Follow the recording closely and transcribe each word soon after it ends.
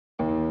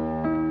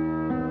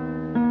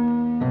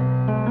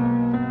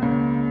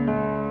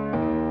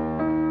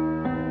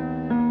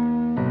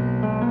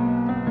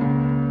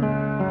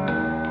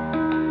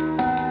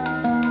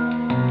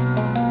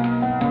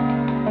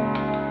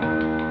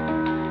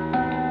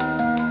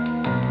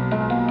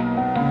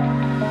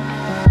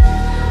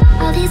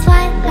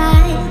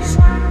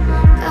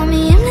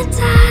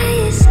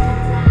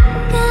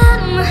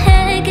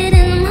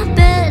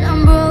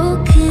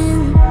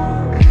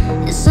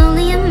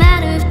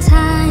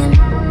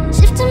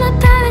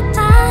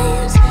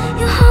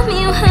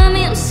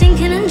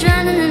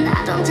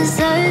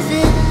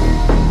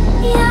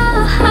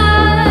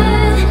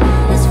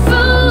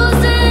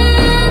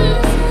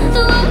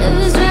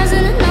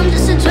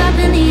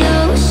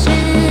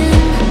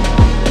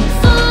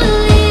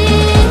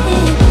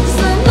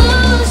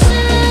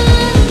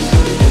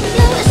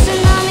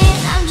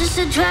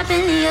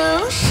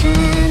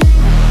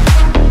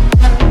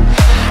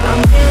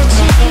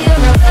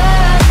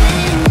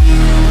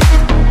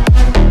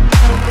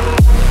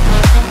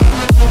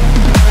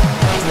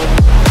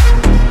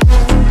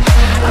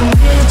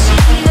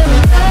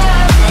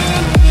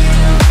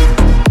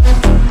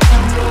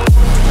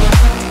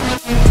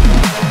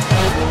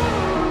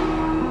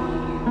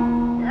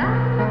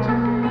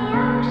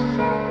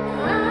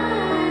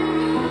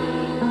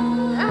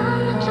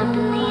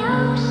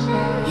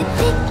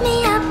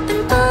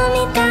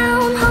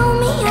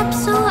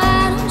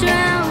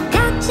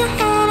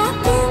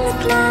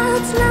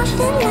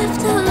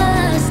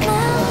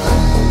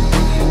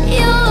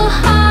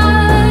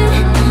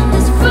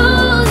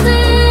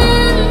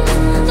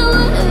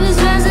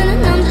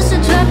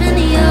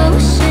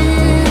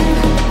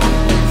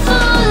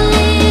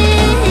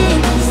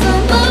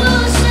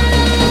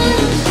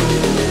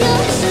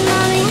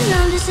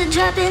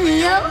drop in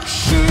the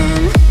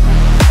ocean.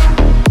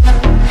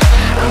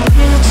 I'm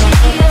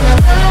guilty of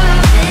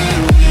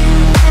loving you.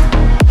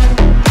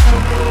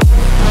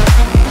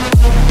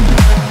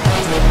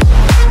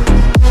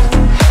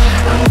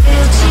 I'm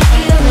guilty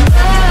of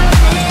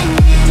loving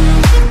you.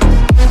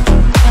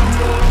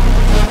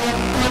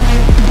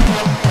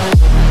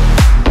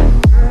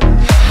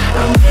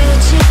 I'm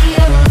guilty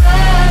of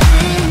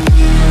loving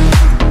you.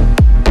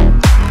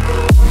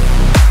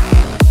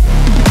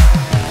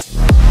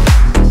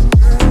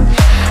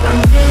 I'm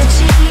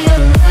guilty of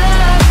loving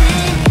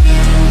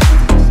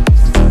you.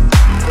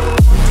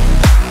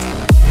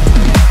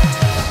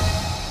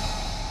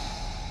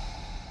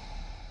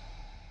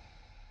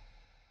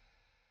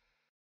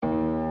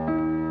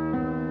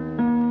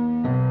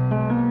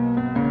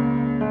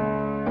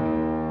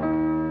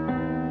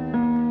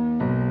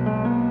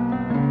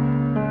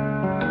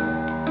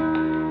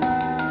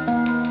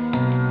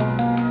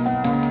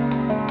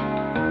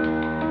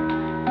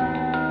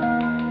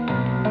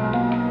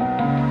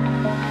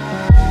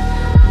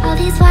 All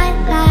these white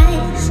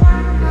lies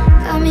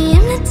got me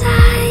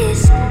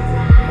hypnotized.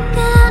 Get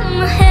out of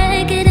my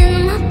head, get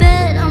into my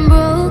bed, I'm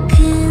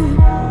broken.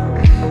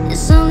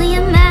 It's only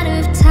a matter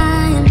of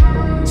time,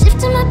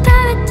 shifting my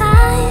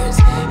paradigms.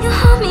 You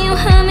hold me, you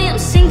hurt me, I'm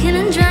sinking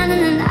and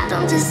drowning, and I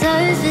don't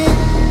deserve it.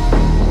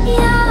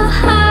 Your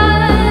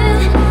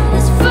heart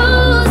is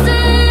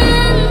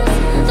frozen,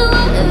 the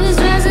water is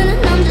rising,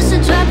 and I'm just a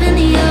drop in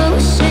the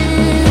ocean.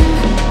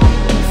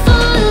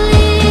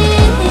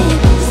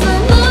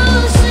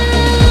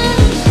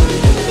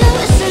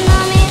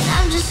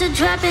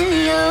 Drop in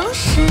the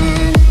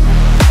ocean.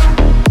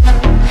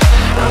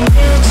 I'm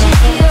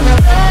guilty of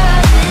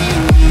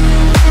loving you.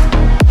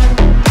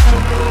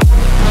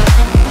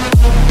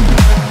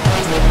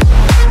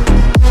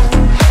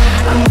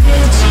 I'm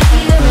guilty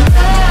of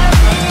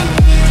loving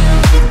you.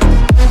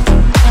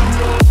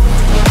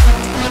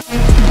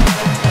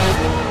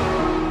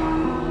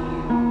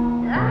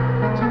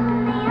 I'm a drop in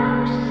the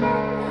ocean.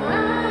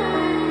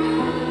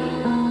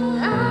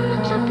 I'm a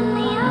drop in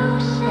the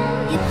ocean.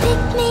 You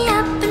pick me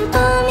up and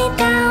pull me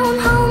down,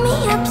 hold me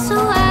up so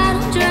I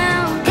don't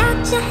drown.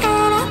 Got your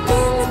head up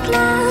in the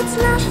clouds,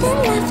 nothing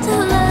left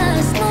of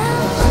us now.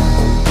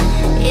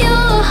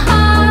 Your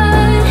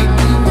heart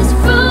is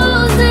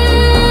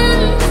frozen,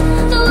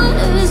 the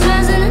water is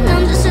rising, and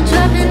I'm just a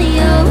drop in the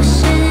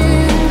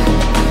ocean.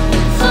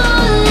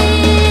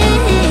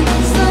 Falling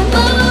slow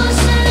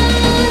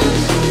motion.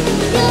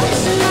 You're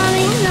missing on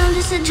me, and I'm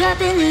just a drop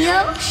in the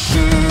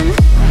ocean.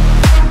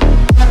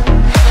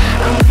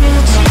 I'm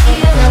guilty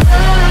of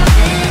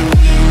loving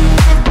you.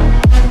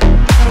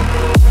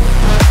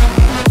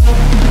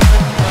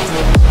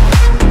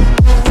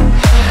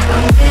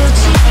 I'm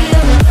guilty of loving you.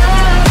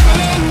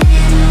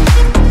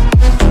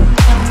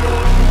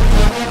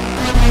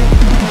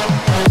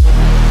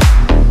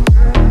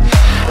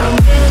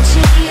 I'm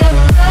guilty of loving you. I'm guilty of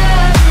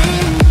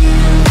loving you.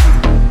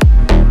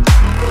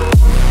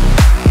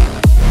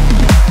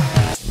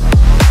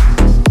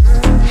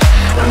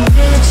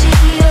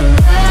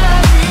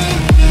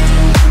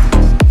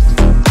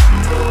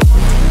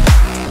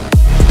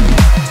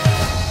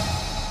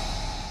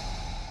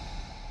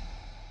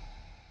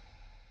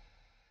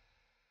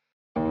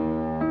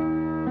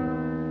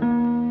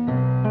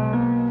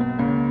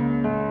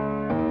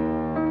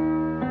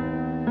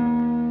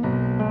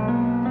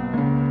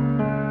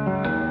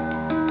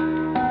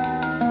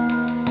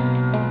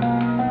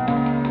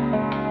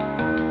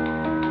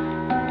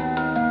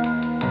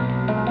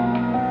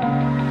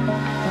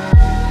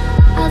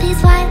 All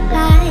these white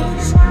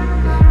lies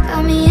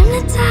got me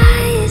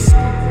hypnotized.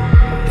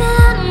 Get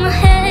out of my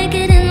head,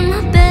 get into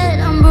my bed,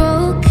 I'm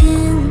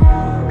broken.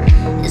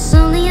 It's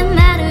only a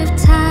matter of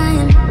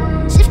time,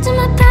 shifting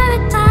my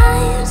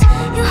paradigms.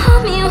 You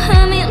hold me, you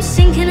hurt me, I'm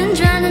sinking and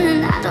drowning,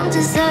 and I don't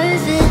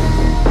deserve it.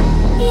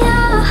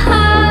 Your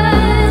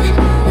heart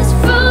is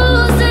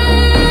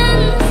frozen,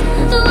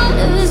 the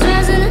water is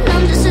rising, and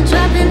I'm just a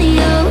drop in the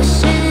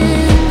ocean.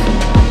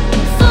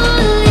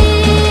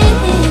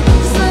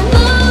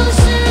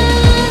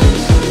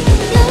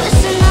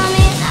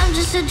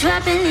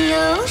 Drop in the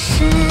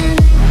ocean.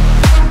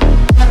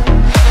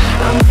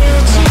 I'm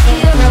guilty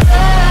of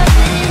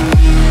loving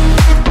you.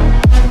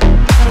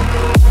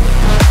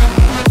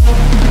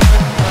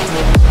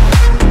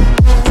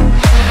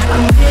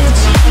 I'm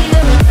guilty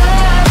of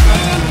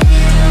loving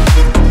you.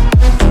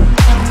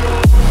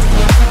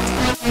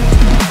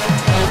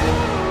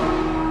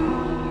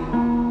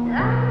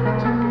 I'm a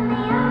drop in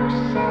the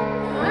ocean.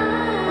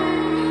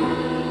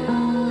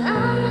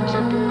 I'm a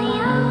drop in the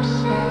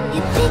ocean.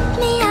 You pick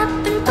me up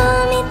and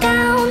pull me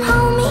down,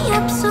 hold me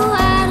up so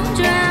I don't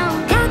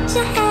drown. Got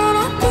your head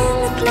up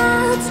in the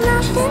clouds,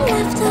 nothing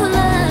left of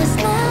us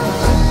now.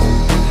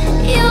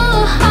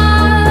 Your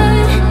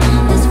heart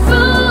is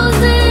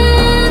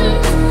frozen,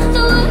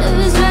 the water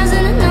is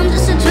rising, and I'm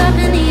just a drop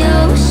in the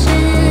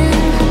ocean.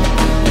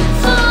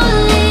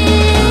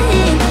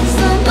 Falling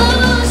slow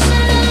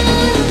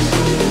motion.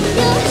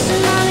 You're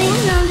missing on me,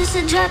 and I'm just a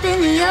drop in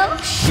the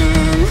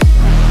ocean.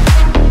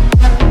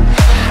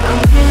 I'm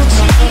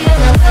guilty of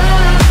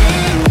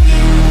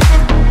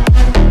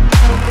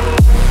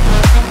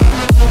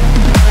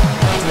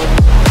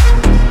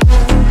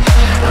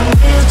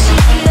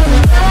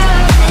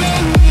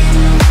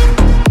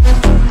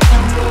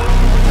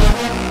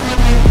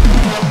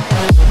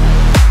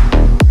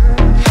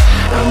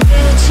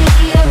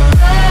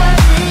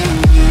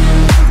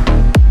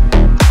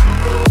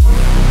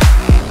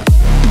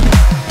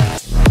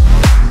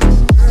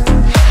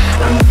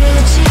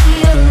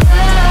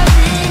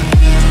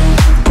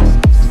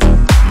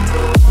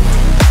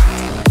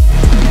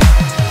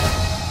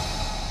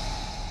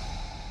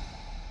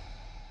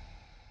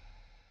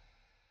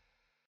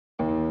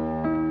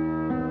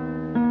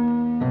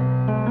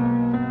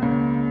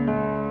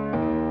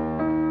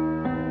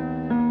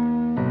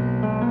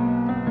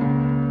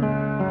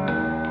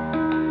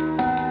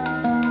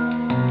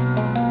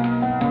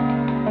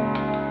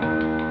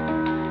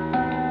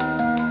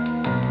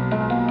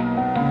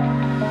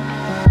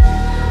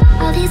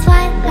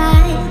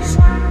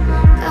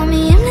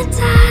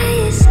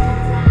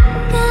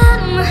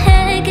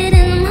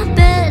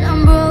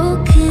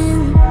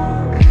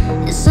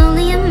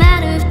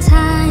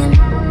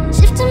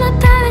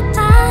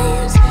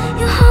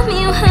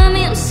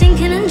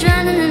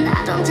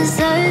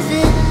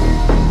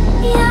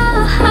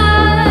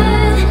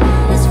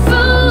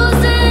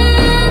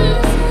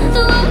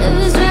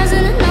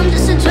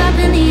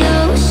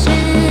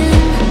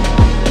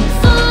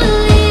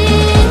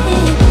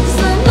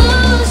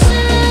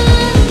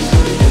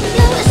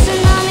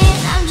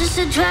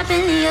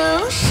in the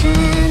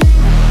ocean.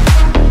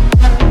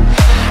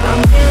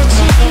 I'm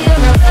guilty of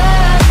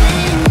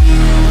loving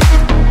you.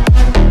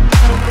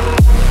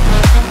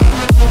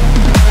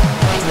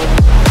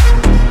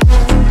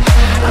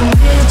 I'm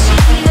guilty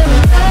of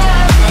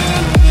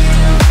loving you.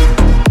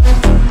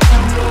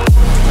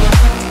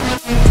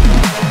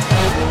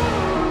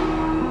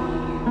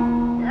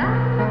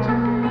 I'm a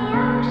drop in the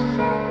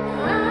ocean.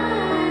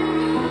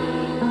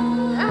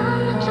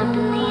 I'm a drop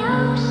in the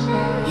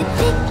ocean. You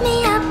pick me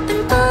up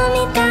and pull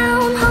me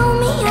down, hold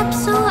me up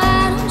so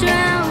I don't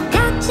drown.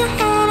 Got your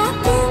head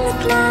up in the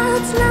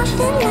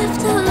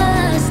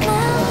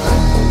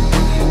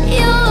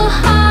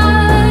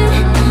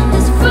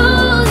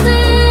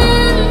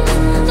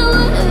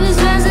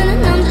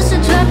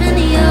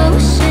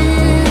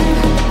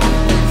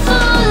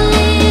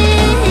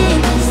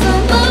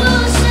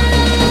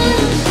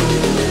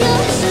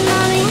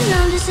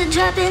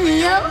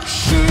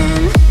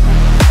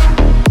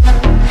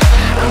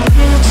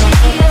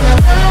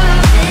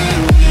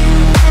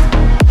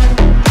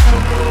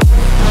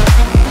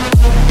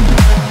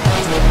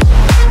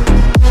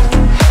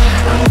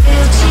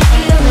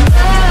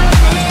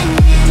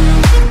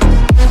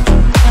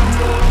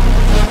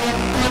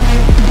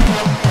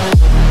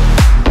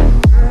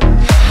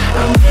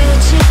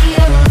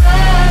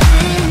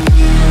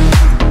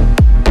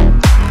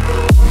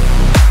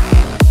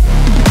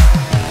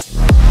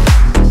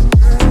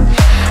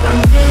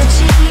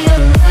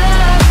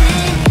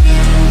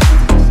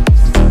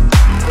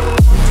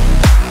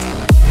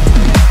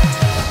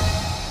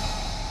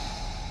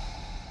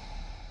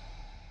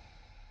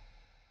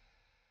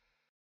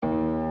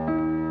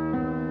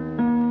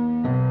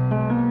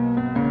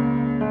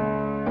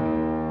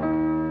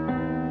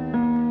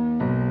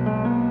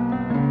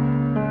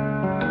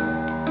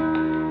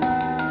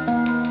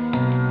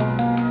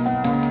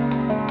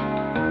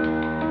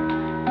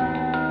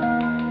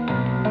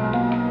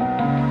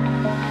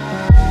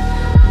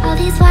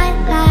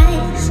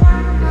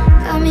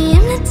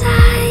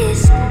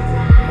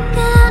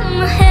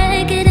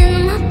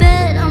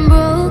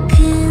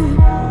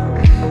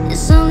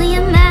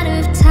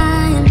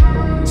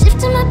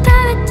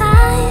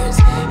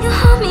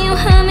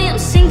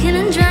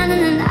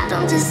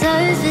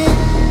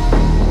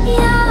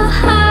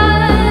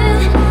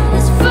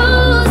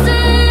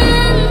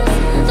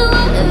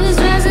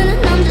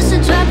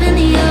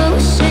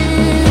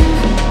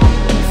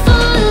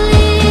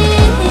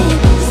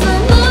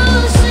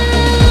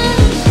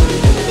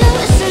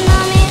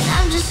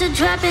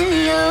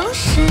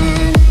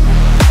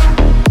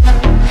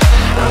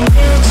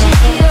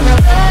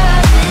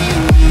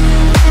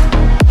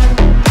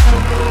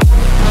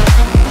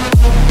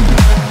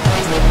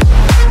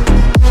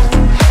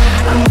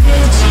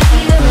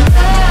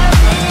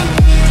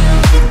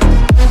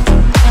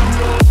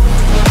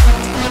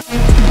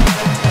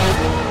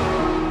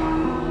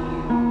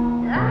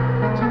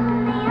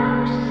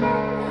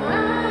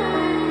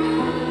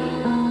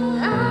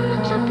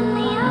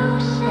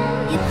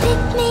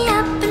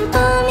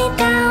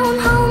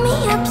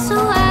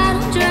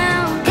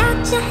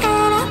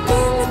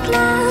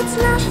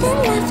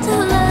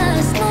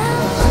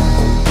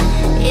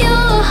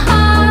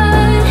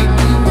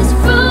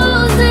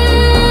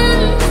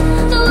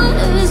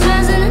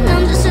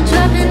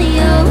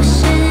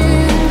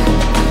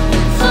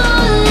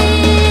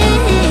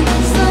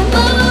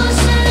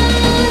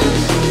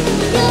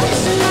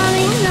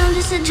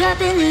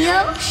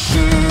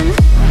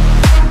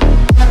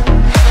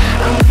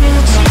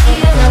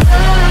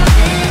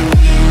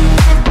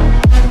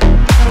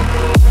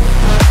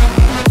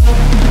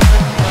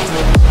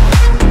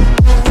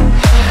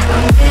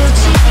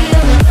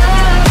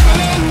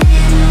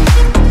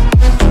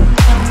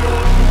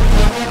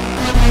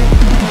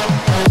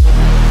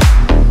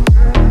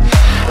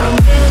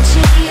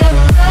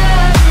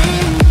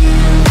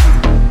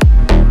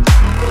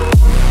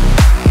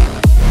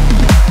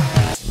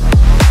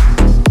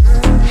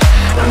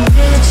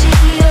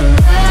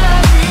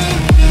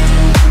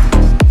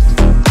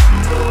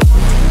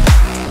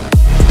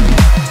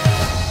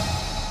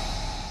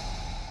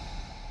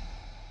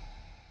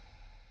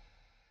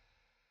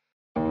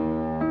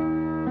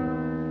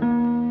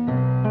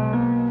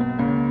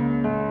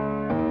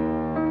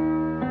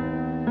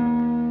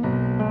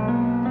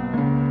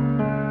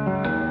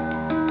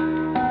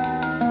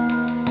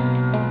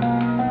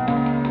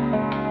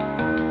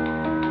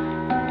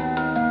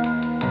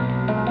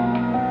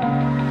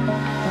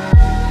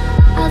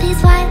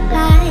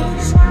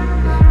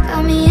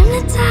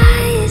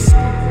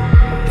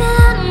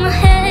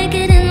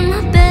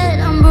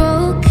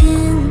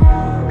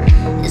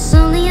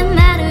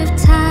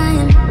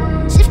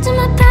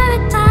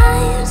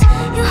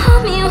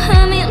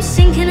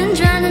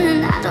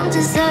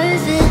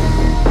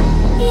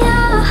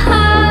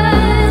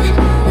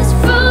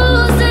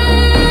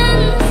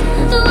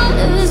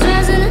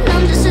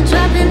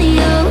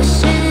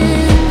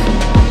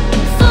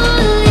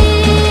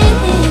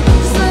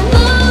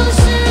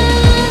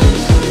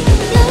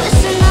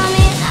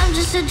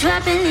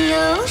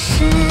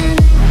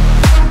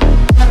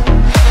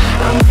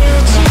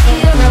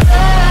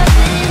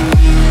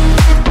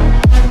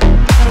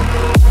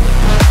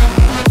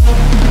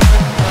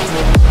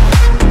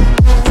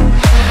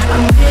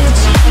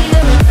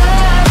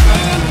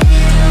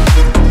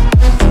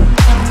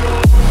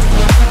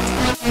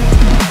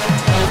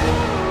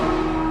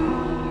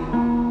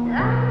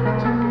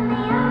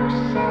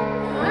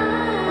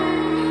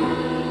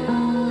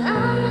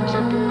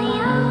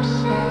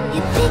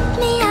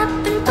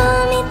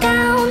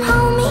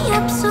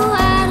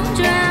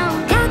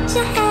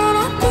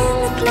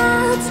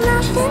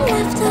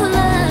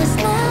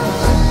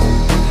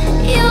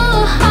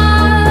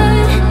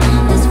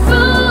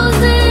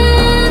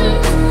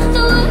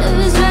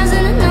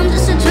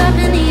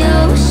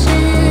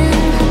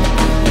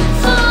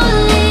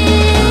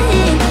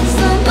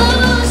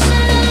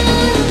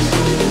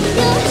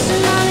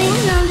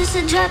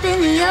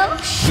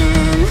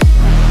ocean.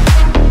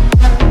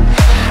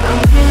 I'm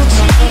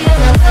guilty of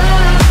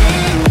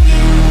loving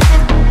you.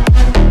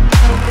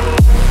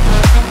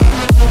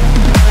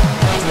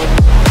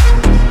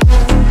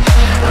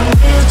 I'm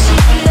guilty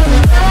of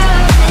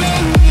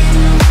loving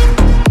you.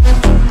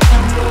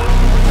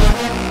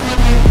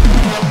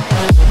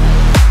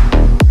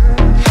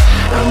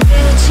 I'm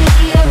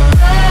guilty of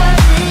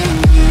loving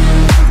you.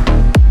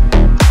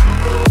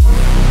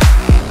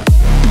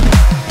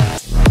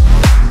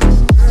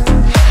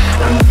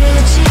 I'm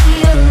guilty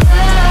of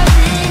loving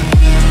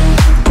you.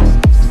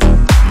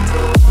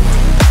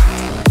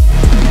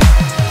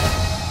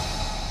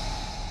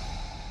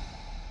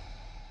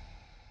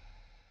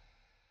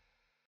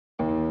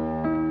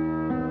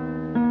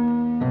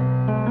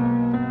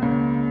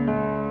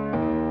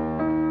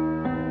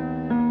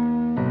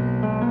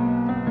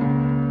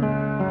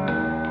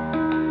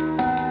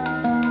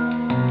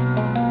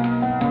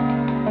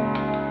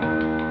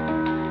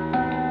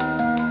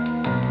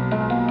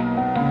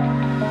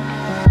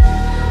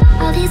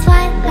 All these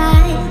white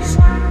lies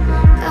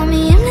got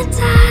me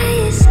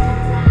hypnotized.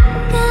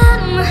 Get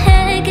out of my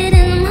head, get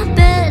into my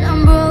bed,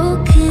 I'm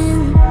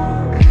broken.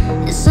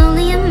 It's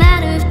only a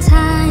matter of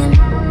time,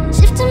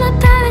 shifting my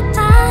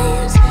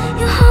paradigms.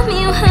 You hold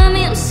me, you hurt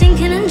me, I'm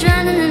sinking and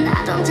drowning, and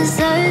I don't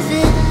deserve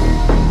it.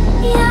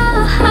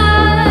 Your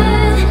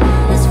heart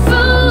is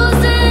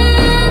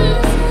frozen,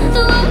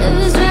 the water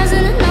is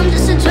rising, and I'm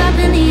just a drop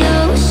in the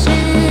ocean.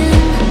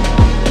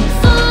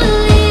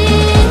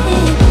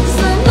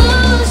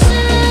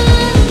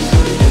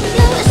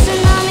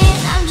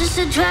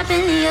 Drop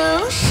in the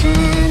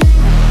ocean.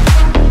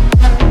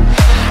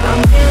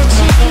 I'm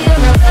guilty of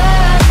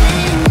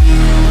loving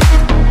you.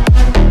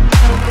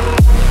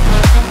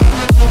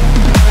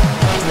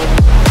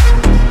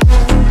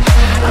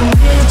 I'm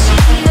guilty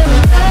of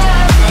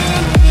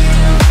loving you.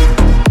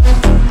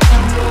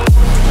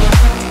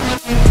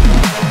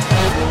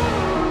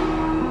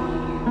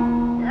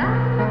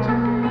 I'm a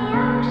drop in the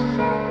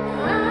ocean.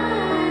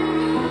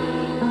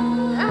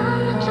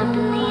 I'm a drop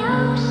in the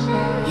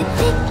ocean. You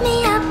pick me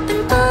up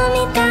and pull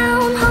me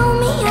down, hold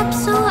me up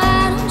so I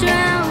don't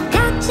drown.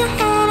 Got your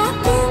head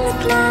up in the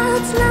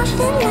clouds,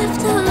 nothing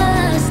left of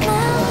us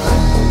now.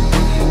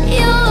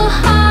 Your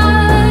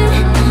heart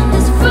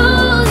is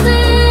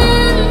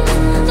frozen,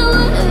 the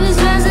water is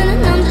rising,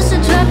 and I'm just a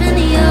drop in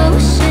the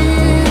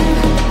ocean.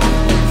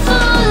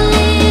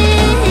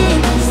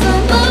 Falling, slow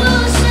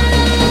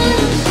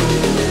motion.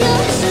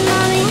 You're a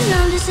tsunami and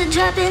I'm just a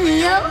drop in the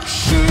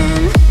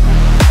ocean.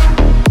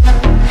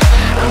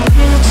 I'm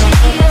guilty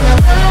of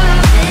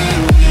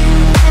loving you.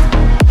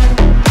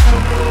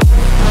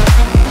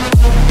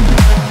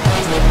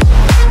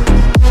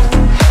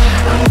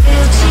 I'm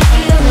guilty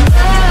of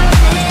loving you.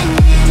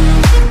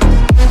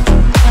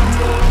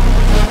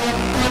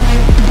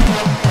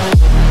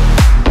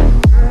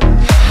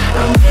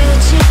 I'm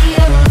guilty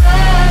of loving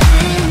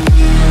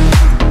you.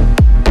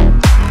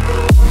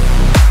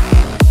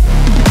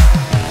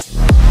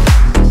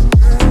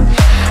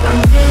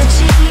 I'm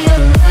guilty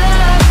of loving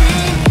you.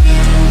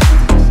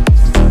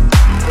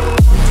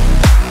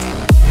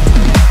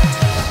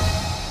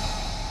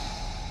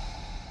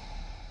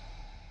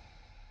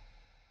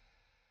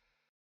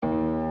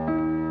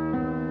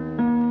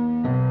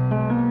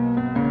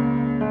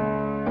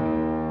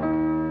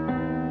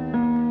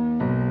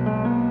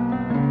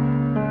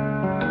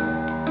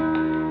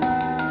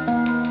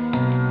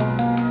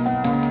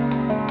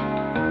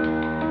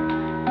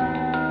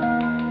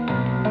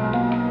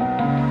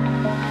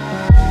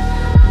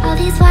 All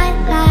these white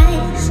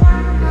lies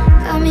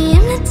got me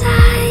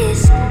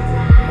hypnotized.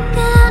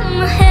 Get out of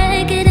my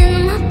head, get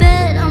into my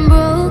bed, I'm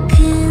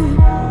broken.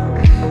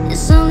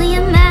 It's only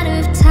a matter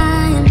of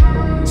time,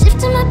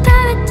 shifting my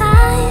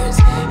paradigms.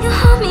 You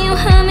hold me, you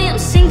hurt me, I'm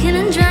sinking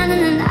and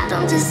drowning, and I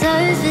don't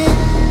deserve it.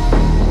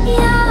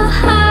 Your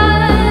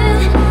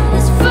heart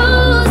is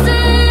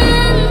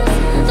frozen,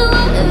 the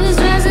water is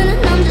rising,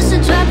 and I'm just a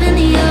drop in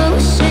the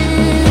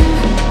ocean.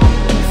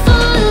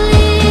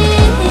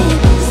 Falling,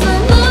 slow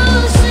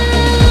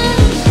motion.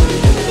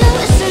 You're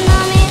a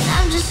tsunami and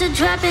I'm just a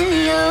drop in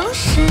the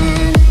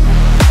ocean.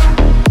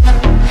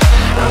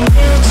 I'm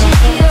guilty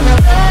of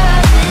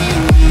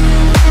loving you.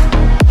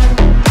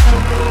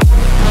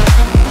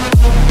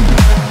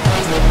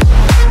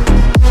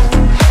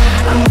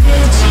 I'm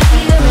guilty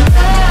of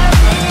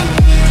loving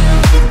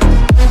you.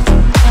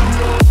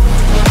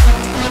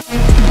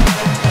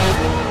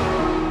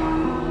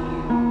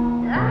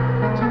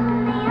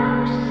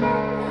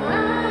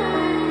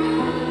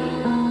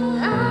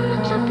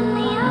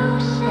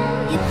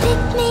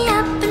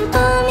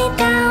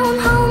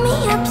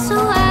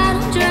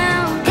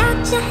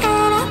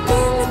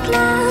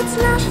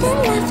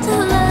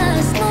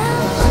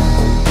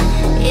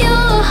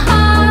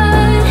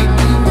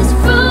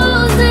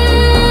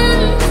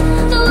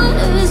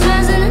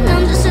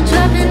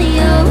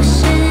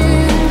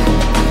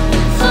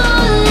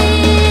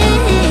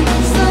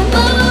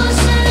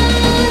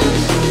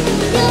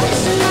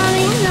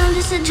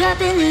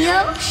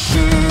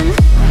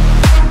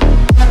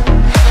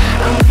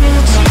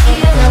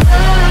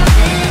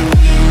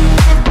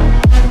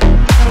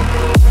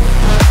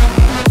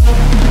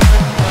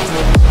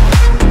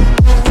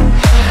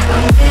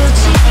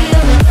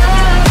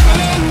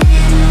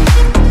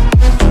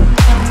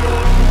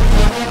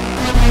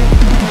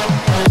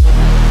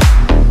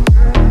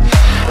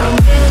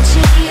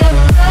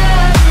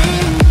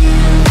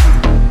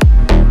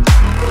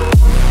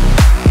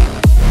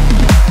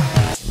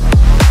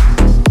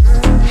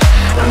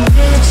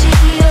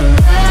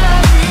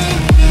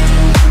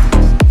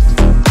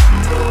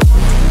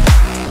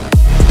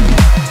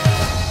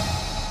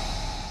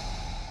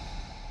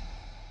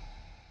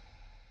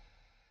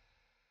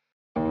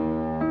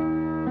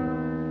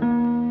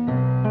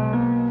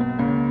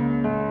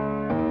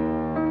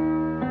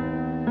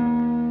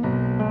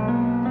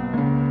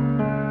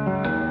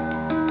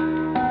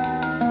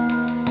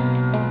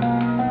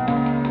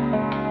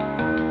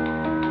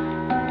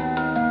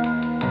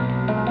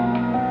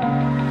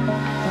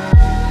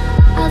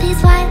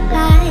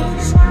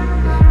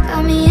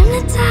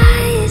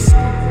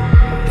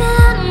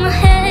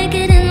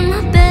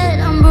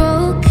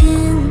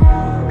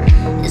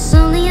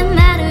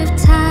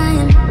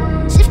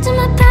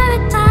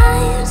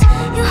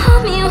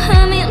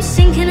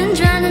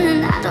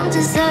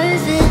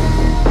 deserve it.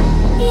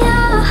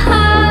 Your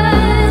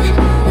heart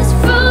is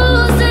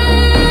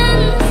frozen.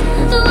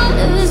 The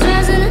water is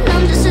rising and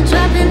I'm just a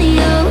drop in the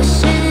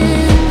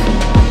ocean.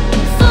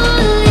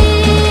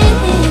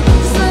 Falling,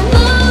 slow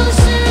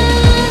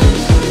motion.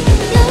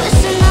 You're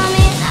wishing on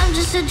me and I'm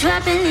just a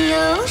drop in the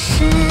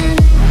ocean.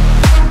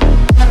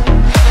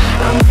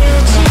 I'm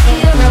guilty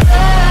of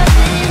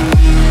loving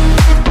you.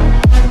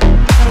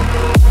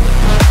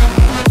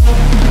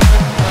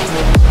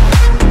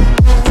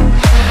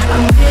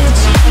 I'm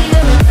guilty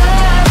of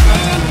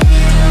loving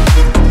you.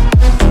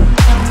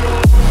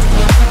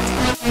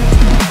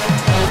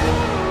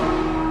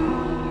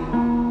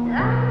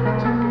 I'm a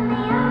drop in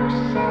the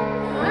ocean.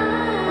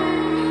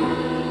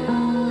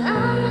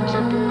 I'm a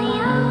drop in the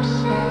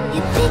ocean.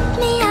 You pick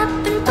me up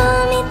and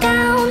pull me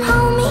down,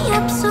 hold me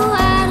up so I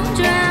don't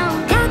drown.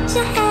 Got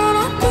your head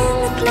up in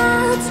the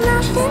clouds,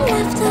 nothing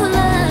left of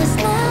us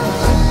now.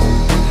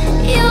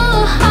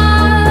 Your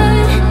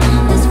heart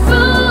is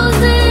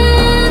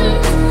frozen.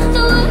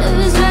 The water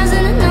is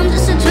rising and I'm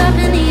just a drop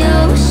in the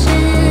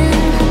ocean.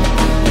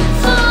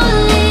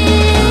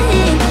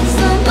 Falling,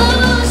 slow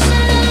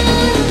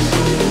motion.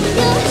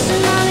 You're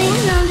wishing on me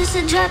and I'm just a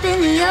drop in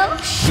the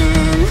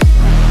ocean.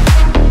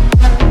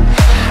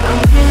 I'm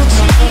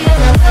guilty of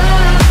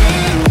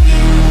loving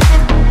you.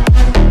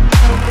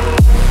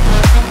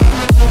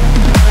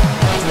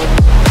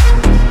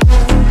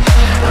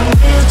 I'm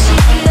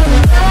guilty of loving you. I'm guilty of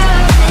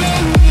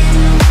loving you.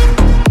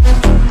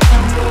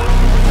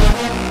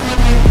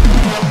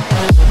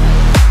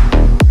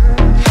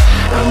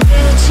 I'm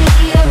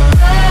guilty of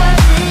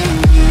loving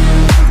you.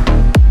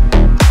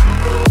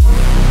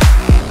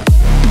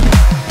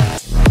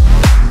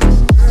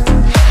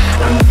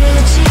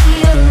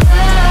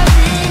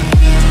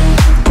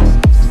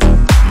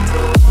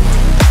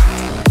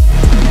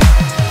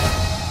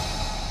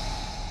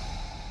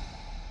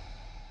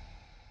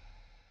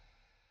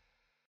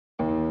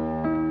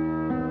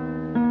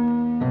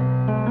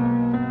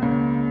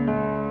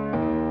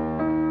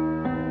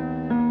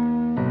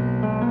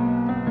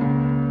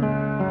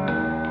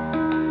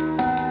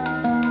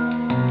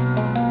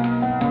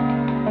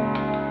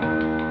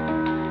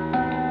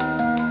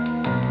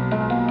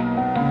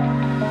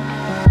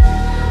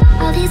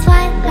 All these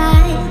white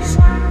lies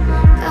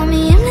got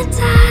me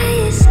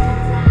hypnotized.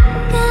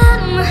 Get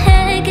out of my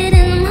head, get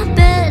into my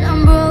bed,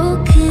 I'm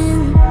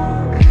broken.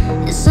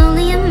 It's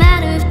only a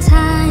matter of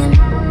time,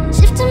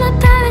 shifting my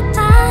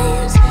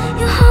paradigms.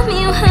 You hold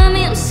me, you hurt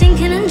me, I'm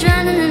sinking and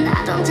drowning and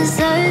I don't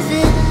deserve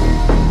it.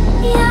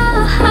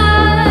 Your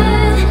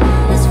heart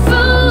is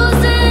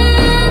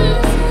frozen.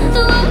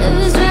 The water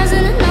is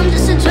rising and I'm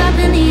just a drop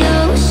in the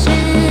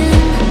ocean.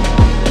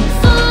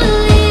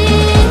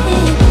 Falling,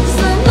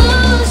 slow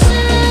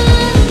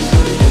motion.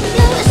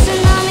 You're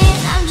wishing on me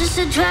and I'm just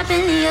a drop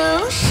in the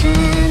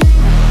ocean.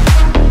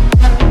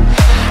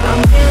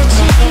 I'm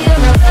guilty of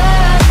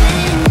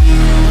loving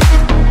you.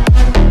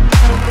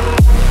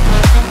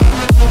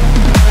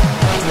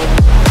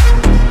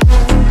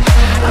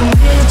 I'm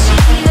guilty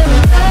of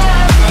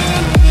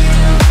loving you.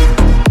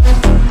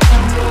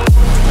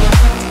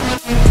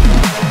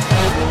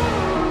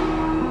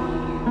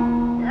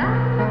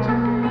 I'm a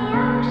drop in the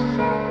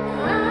ocean.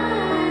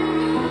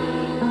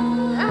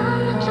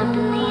 I'm a drop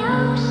in the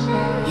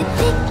ocean. You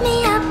pick me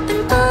up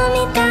and pull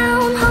me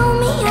down, hold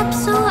me up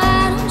so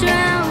I don't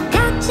drown.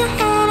 Got your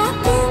head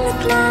up in the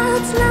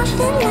clouds,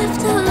 nothing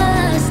left of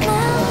us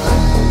now.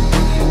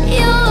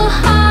 Your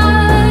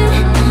heart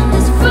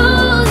is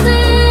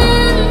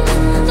frozen.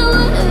 The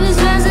water is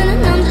rising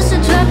and I'm just a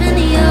drop in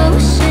the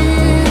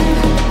ocean.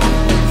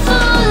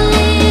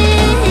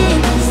 Falling,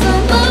 slow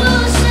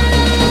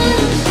motion.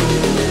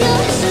 You're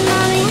wishing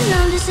on me and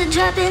I'm just a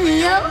drop in the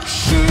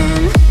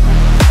ocean.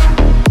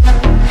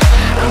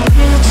 I'm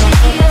guilty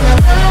of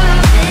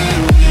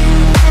loving you.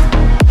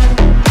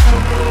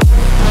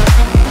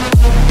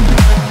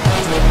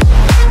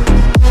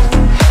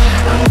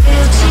 I'm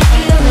guilty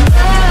of loving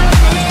you.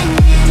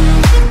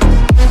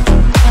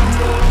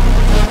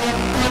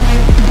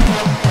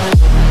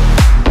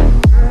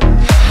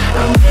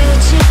 I'm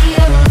guilty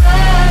of loving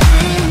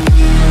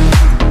you.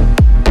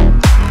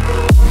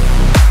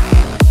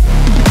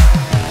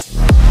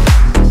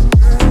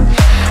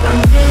 I'm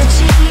guilty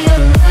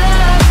of loving you.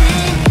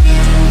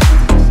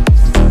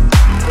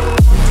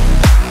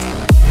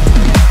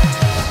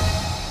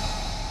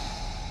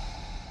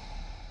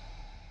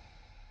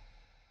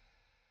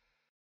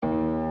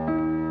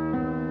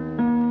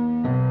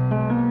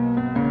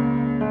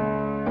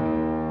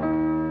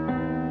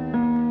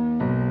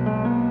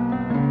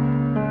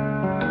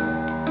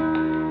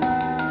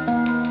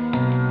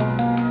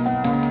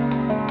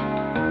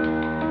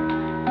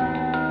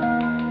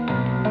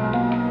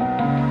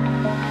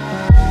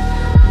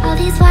 All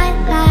these white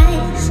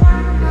lies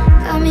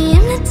got me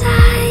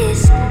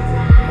hypnotized.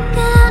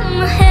 Get out of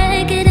my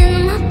head, get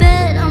into my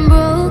bed, I'm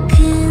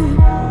broken.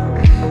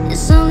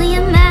 It's only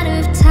a matter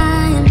of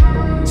time,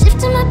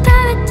 shifting my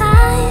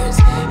paradigms.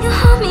 You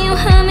hold me, you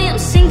hurt me, I'm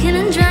sinking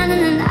and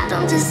drowning and I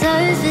don't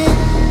deserve it.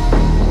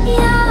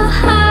 Your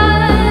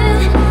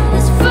heart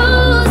is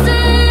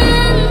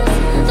frozen.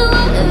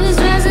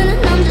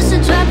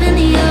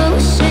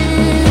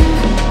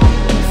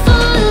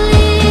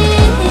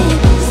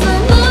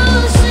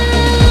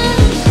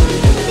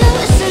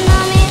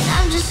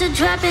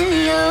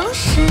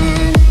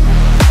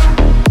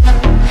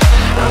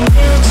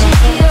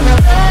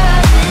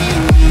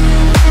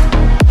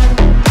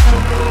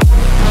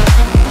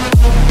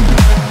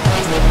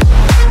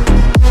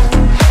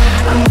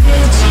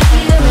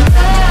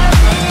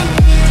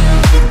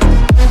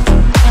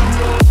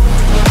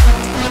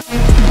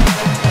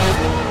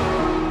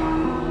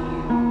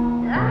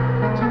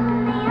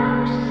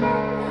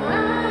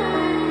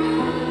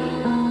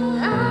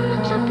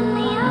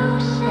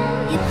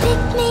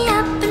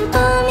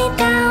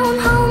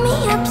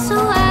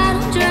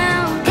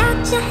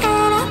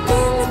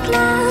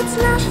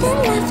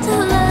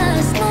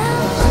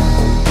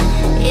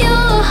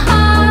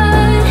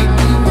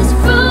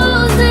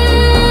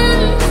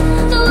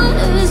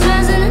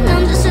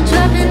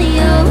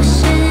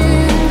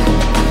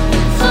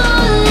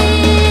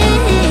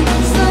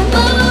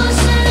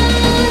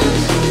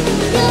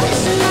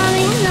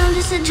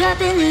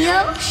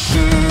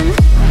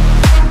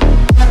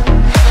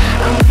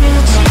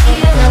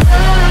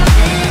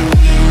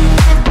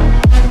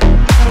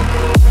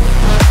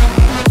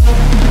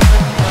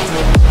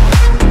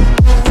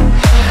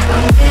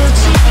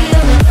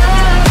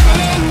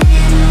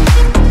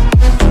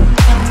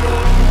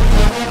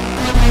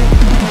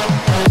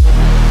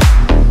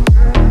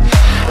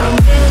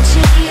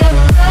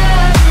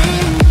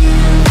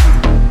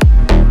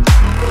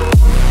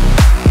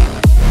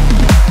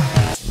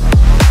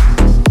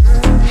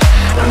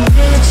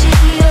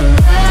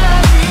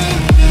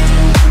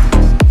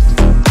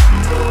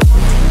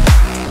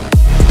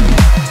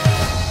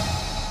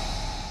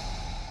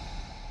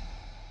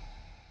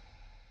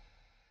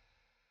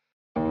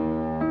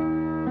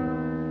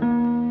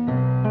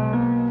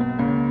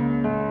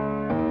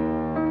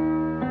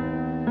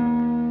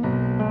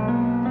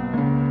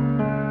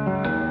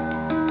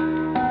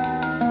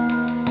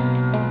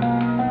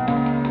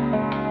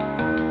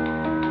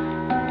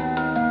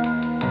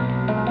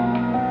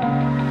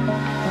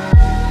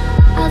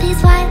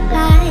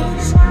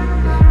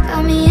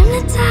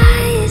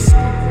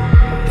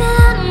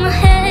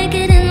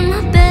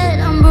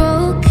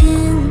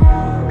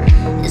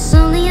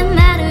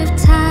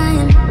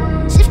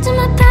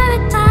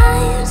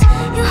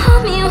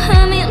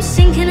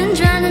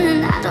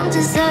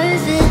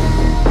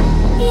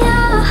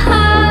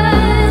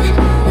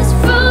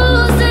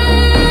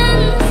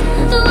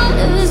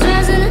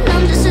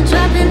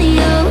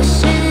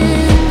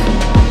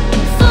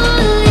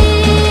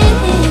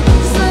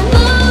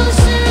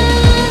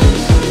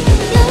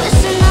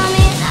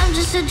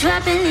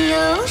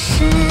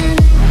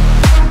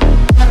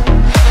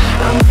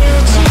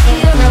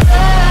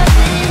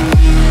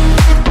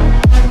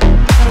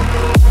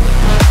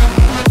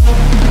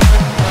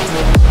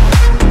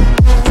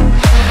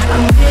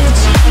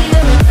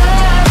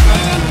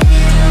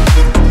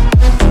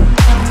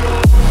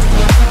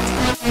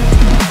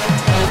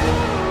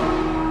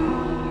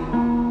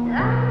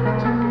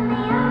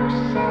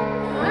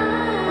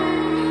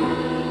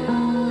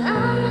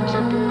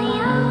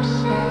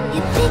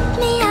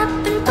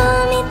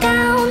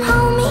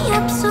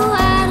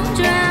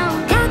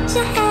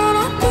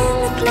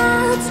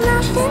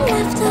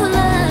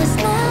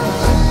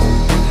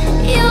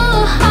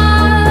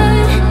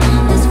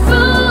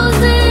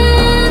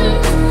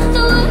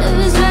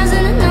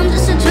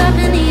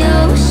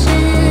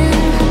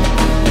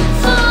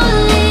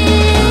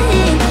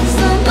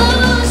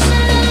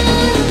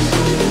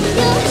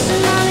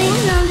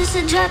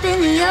 drop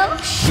in the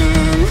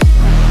ocean.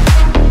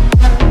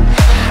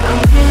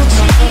 I'm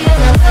guilty of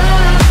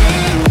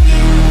loving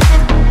you.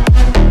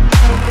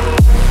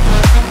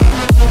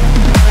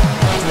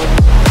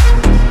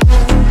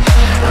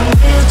 I'm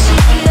guilty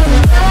of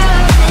loving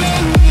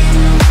you.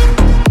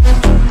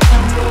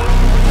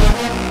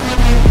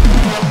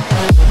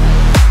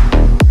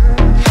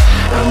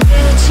 I'm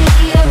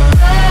guilty of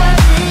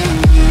loving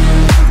you.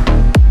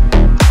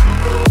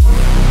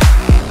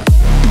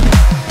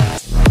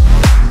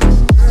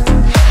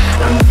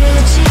 I'm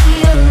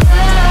guilty of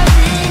loving you.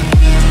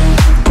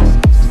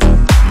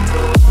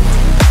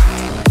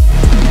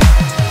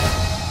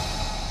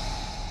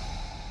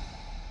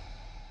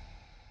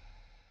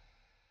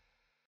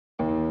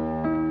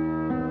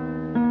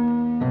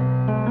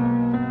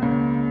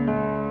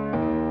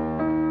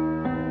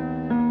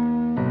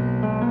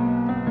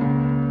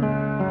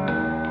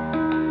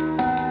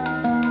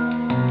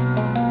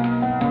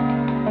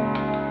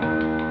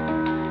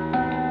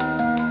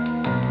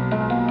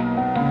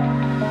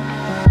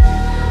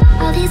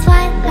 All these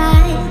white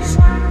lies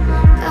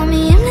got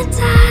me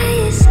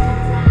hypnotized.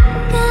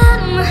 Get out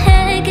of my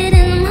head, get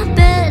into my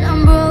bed,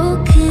 I'm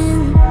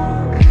broken.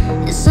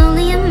 It's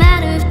only a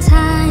matter of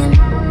time,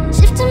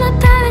 shifting my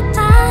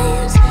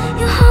paradigms.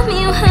 You hold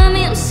me, you hurt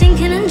me, I'm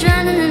sinking and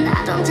drowning, and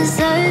I don't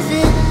deserve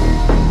it.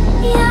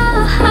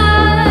 Your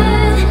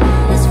heart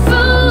is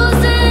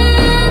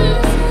frozen,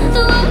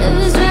 the water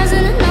is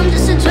rising, and I'm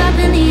just a drop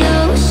in the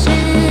ocean.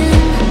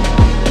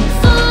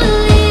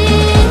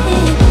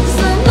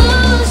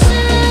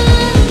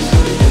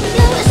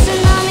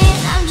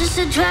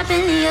 Drop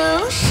in the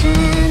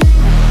ocean.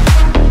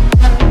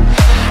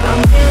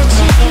 I'm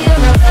guilty of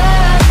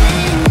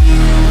loving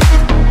you.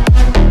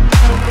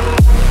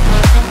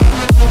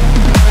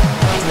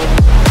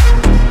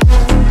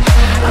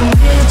 I'm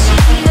guilty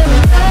of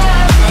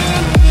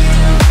loving you.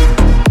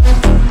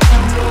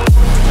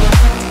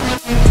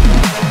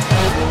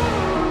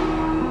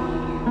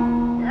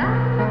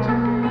 I'm a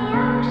drop in the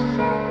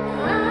ocean.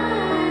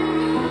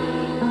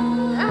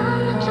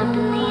 I'm a drop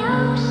in the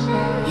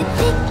ocean. You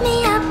pick me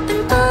up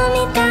and pull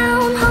me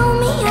down, hold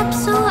me up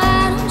so I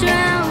don't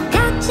drown.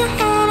 Got your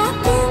head up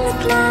in the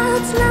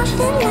clouds,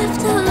 nothing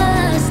left of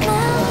us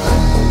now.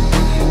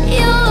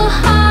 Your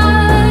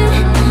heart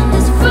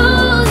is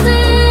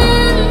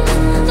frozen,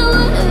 the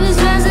water is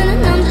rising,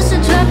 and I'm just a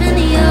drop in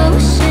the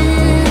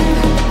ocean.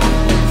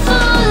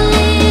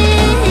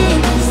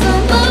 Falling, slow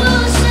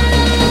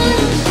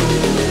motion.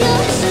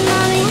 You're a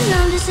tsunami and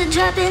I'm just a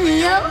drop in the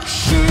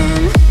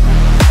ocean.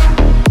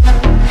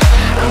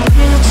 I'm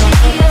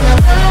guilty of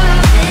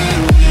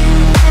loving you.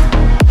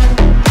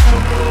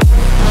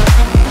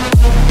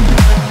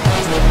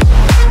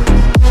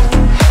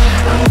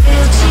 I'm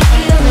guilty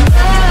of loving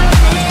you.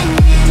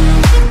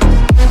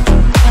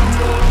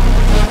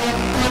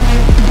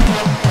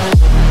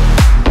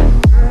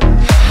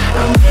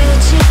 I'm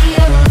guilty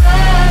of loving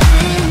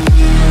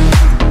you.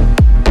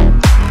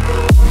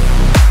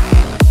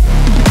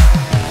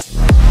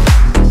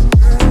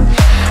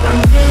 I'm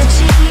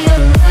guilty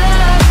of loving you.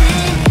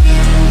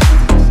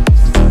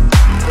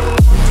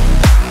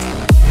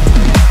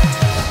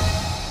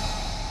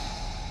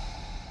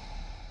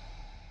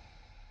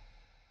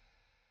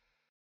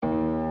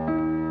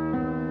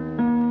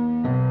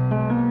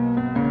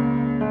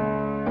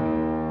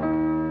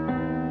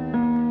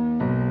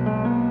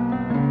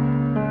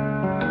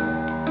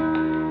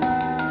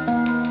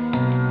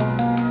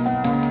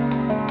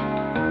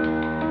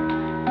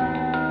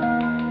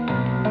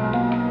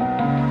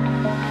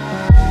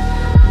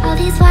 All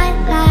these white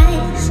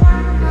lies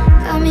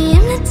got me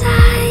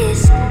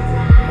hypnotized.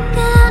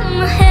 Get out of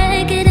my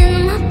head, get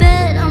into my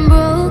bed, I'm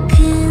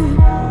broken.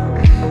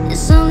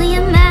 It's only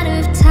a matter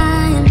of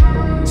time,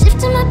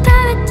 shifting my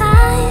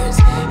paradigms.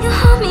 You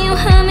hold me, you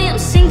hurt me, I'm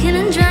sinking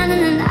and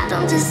drowning, and I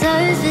don't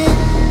deserve it.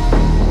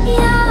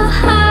 Your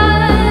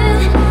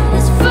heart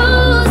is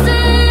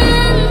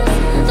frozen,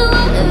 the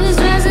water is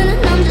rising,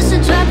 and I'm just a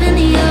drop in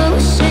the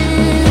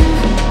ocean.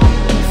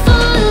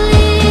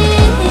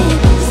 Falling,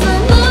 slow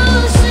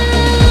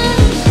motion.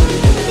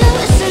 You're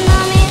a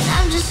tsunami and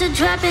I'm just a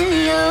drop in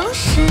the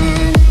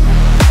ocean.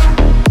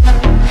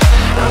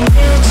 I'm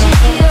guilty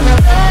of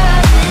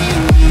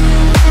loving you.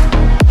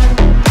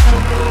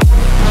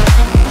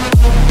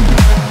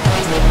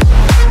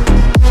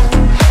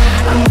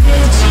 I'm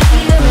guilty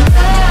of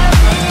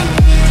loving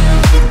you.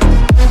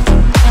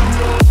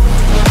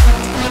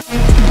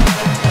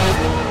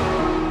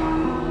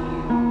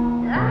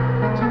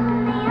 I'm a drop in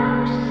the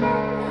ocean.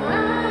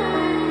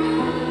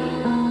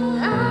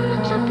 I'm a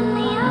drop in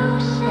the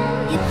ocean.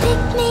 You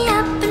pick me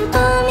up and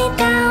pull me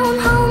down,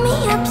 hold me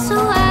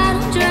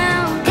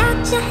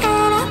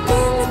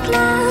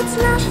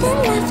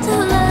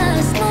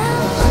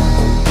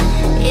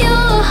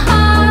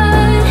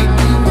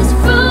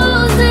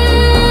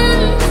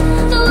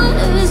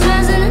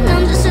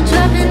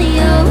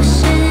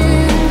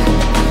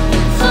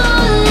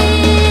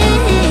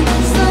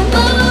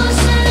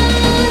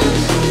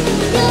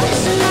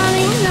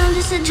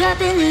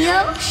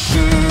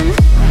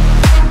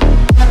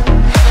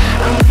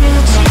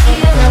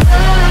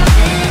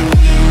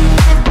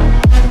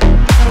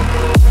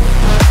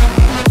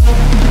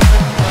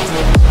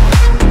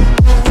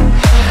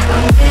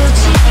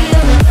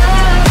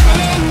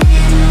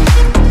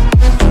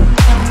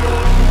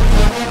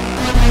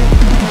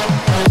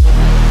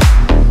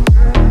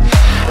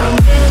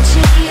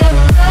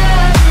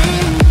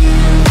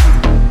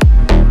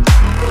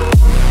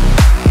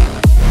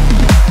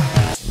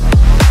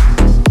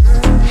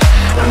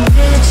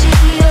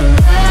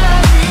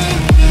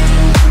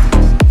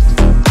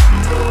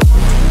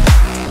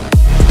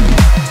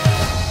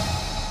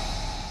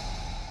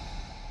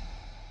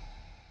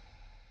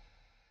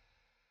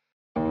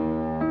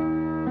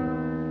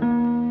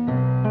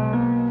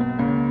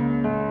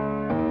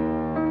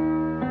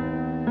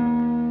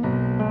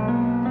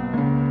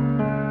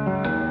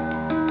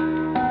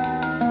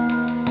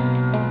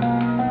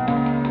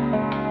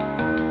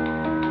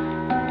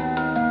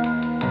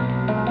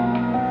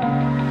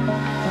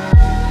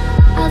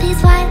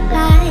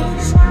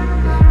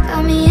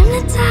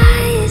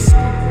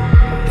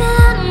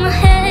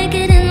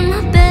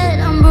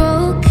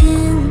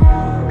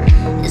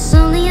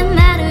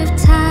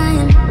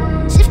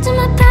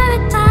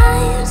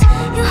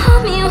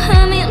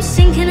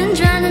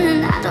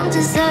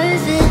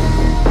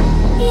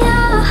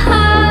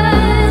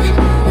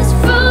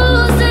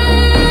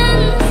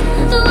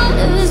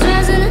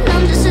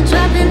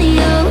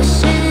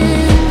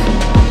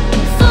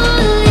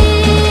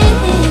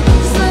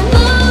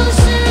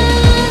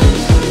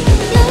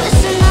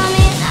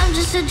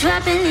just a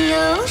drop in the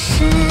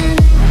ocean.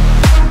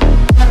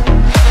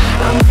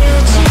 I'm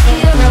guilty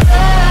of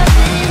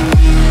loving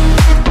you.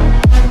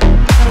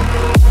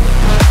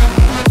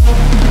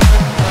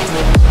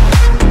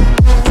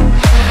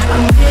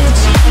 I'm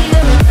guilty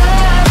of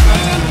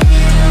loving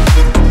you.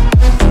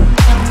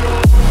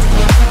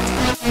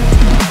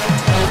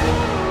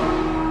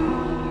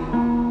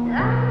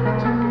 I'm a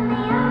drop in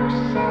the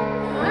ocean.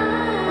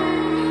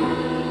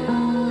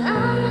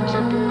 I'm a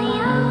drop in the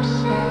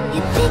ocean.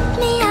 You pick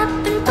me up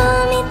and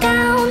pull me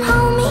down,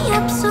 hold me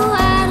up so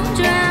I don't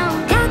drown.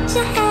 Got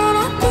your head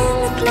up in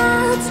the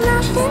clouds,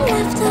 nothing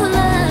left of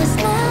us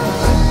now.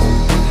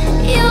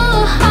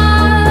 Your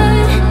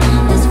heart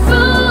is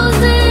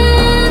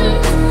frozen,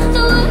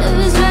 the water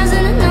is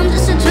rising and I'm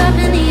just a drop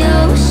in the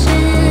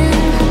ocean.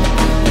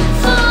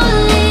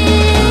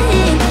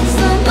 Falling,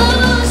 slow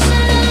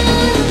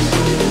motion.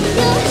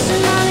 You're a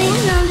tsunami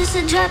and I'm just a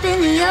drop in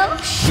the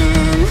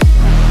ocean.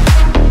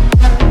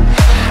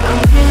 I'm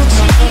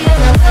guilty of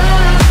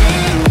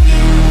loving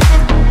you.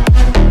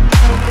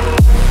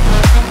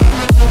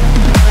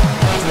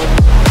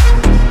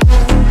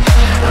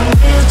 I'm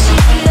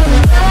guilty of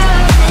loving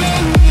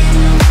you. I'm guilty of loving you.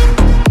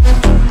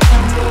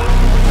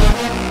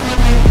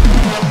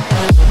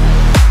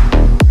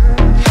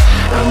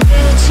 I'm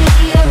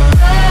guilty of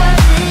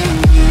loving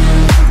you.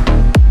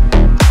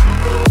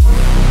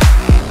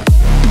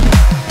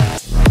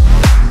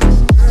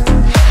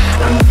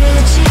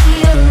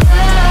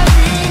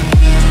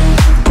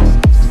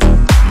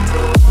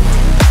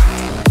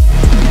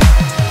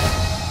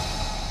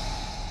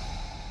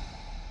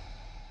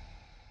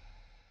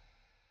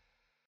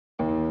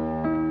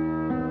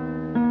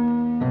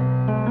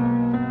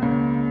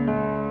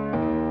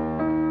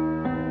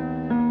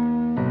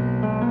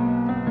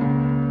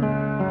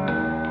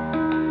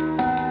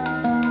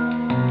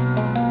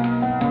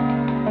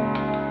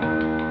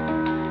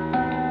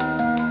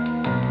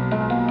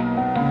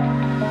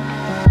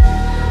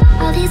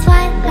 All these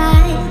white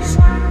lies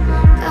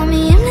got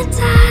me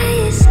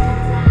hypnotized.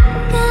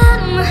 Get out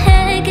of my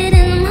head, get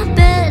into my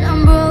bed,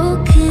 I'm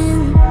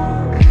broken.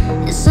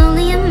 It's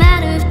only a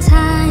matter of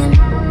time,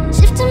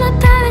 shifting my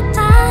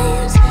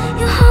paradigms.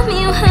 You hold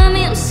me, you hurt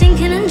me, I'm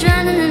sinking and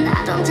drowning and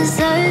I don't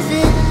deserve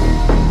it.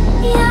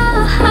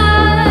 Your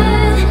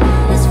heart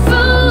is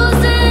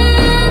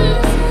frozen,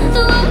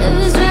 the water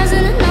is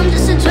rising and I'm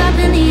just a drop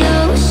in the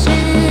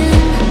ocean.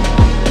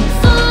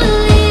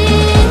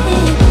 Falling,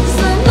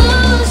 slow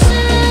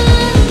motion.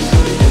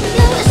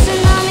 You're a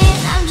tsunami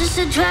and I'm just a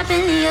drop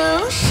in the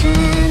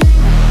ocean.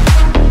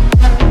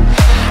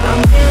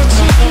 I'm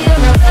guilty of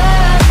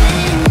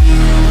loving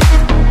you.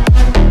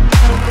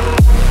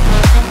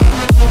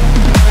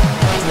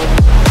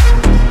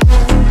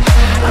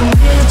 I'm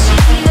guilty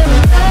of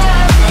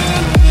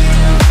loving you.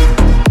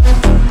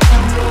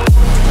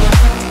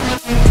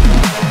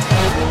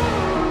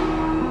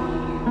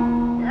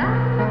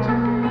 I'm a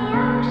drop in the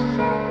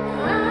ocean.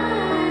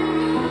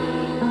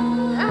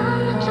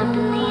 I'm a drop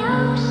in the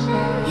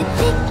ocean. You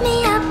pick me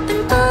up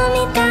and pull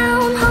me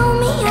down, hold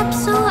me up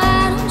so I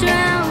don't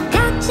drown.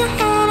 Got your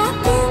head up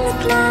in the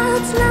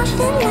clouds,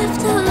 nothing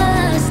left of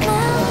us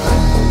now.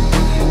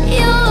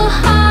 Your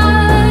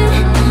heart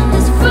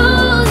is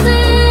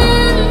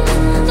frozen,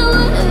 the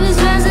water is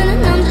rising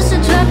and I'm just a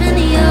drop in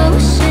the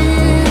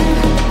ocean.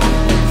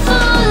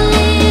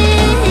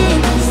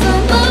 Falling, slow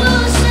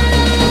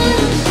motion.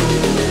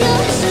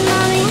 You're a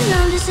tsunami and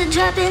I'm just a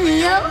drop in the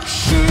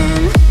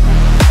ocean.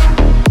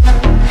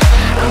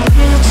 I'm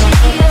guilty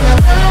of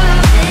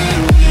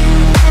loving you.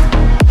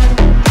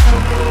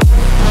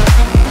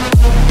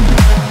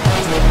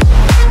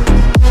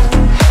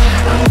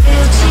 I'm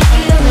guilty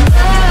of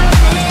loving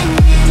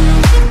you.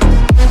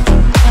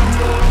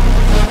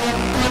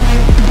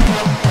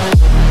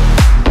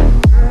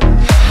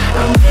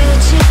 I'm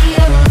guilty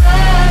of loving you. I'm guilty of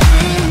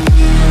loving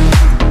you.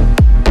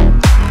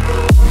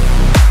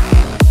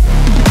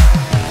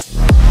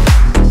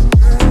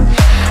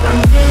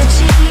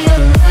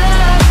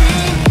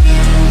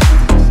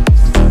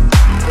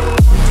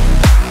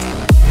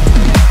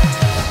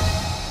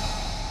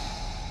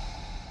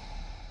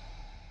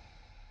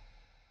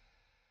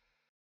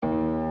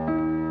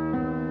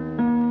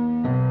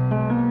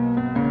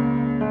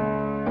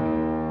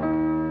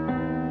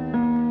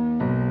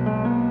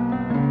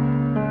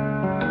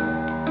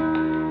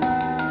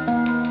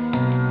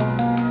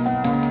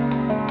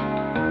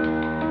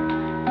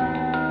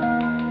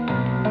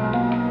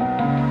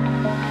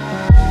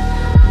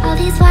 All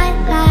these white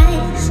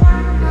lies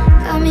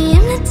got me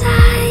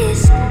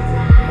hypnotized.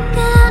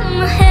 Get out of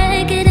my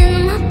head, get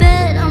into my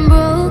bed, I'm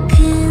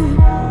broken.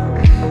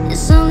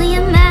 It's only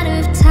a matter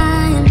of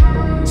time,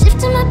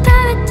 shifting my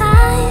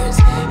paradigms.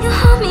 You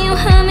hold me, you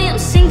hurt me, I'm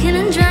sinking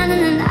and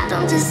drowning and I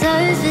don't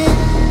deserve it.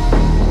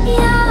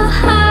 Your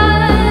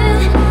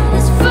heart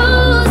is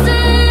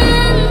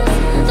frozen,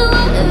 the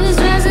water is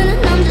rising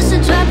and I'm just a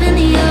drop in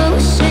the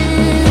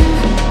ocean.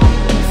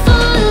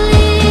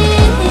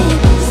 Falling,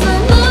 slow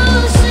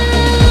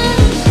motion.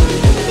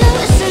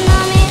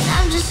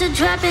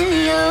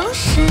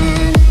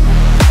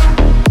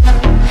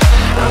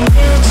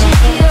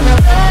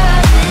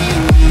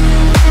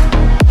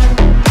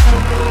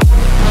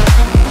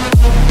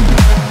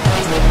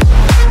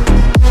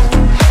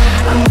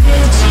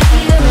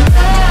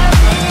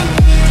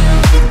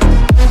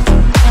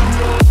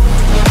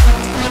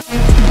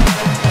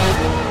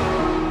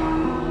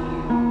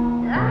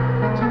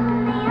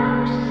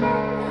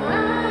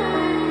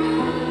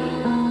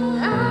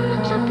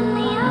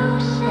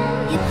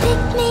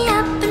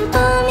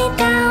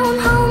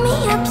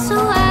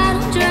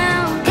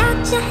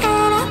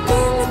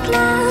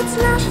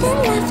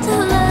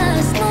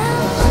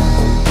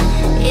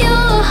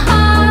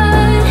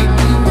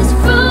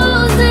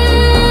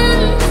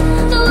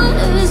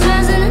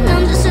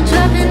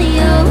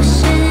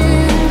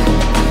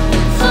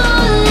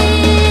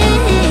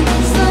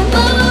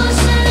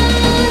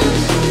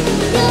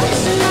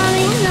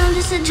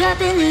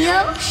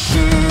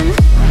 ocean.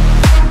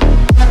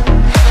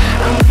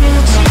 I'm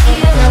guilty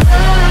of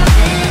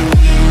loving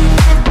you.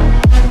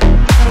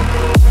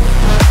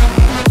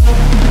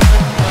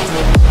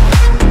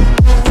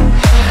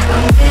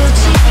 I'm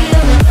guilty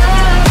of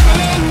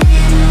loving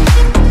you.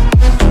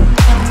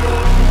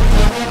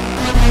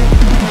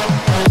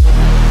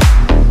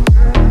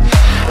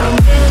 I'm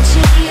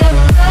guilty of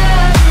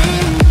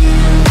loving you.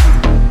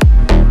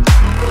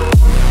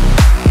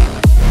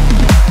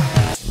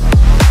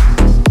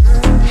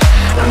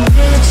 I'm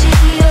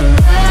guilty of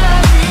loving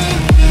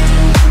you.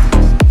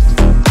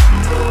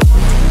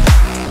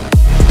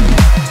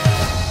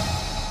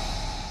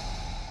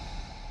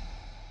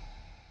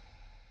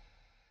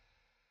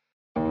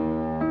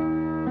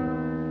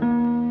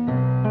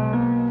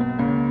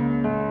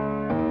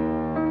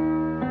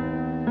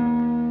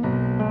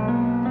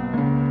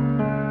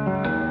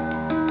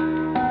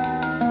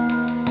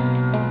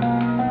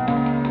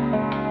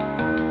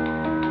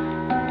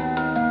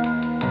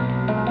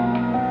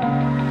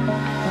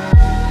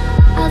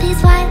 All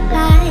these white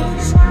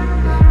lies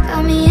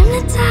got me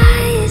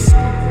hypnotized.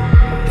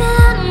 Get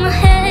out of my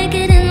head,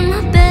 get into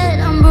my bed,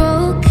 I'm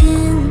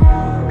broken.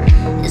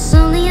 It's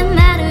only a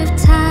matter of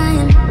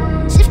time,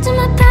 shifting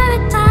my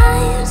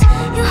paradigms.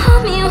 You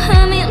hold me, you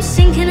hurt me, I'm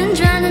sinking and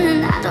drowning,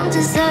 and I don't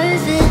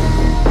deserve it.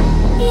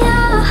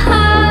 Your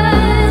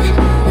heart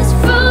is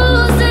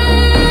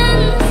frozen,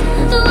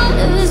 the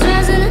water is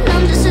rising, and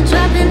I'm just a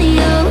drop in the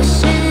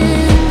ocean.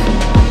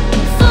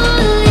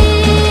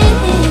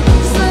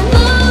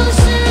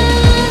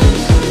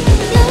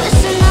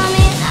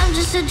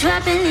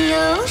 Drop in the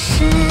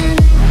ocean.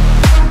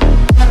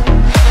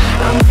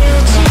 I'm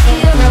guilty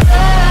of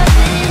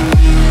loving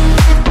you.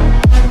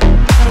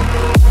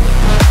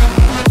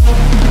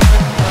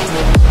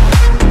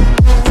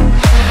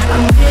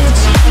 I'm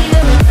guilty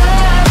of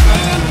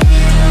loving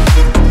you.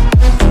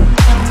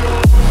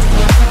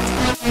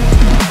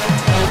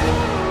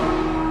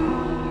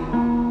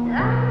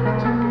 I'm a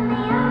drop in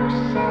the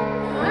ocean.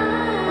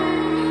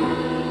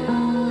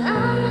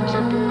 I'm a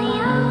drop in the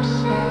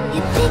ocean.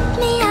 You pick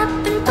me up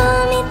and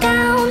pull me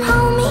down,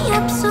 hold me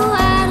up so I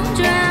don't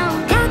drown.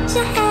 Got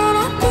your head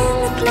up in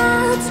the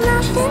clouds,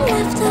 nothing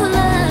left of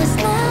us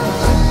now.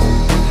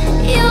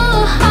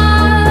 Your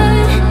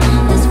heart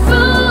is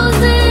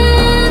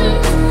frozen,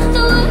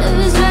 the water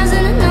is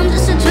rising, and I'm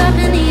just a drop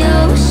in the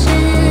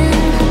ocean.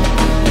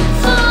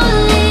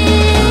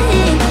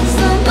 Falling,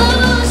 slow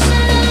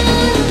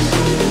motion.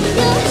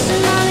 You're a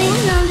tsunami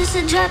and I'm just a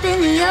drop in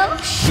the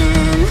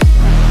ocean.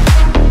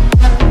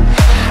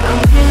 I'm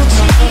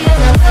guilty of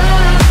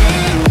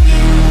loving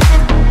you.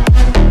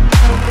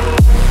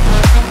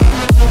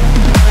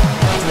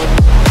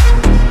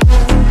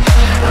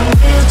 I'm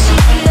guilty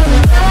of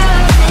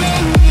loving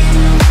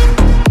you.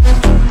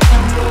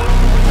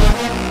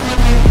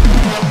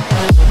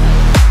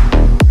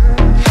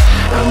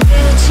 I'm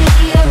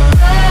guilty of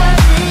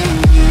loving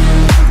you.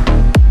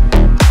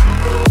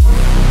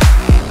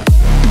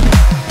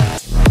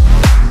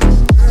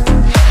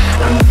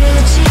 I'm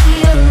guilty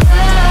of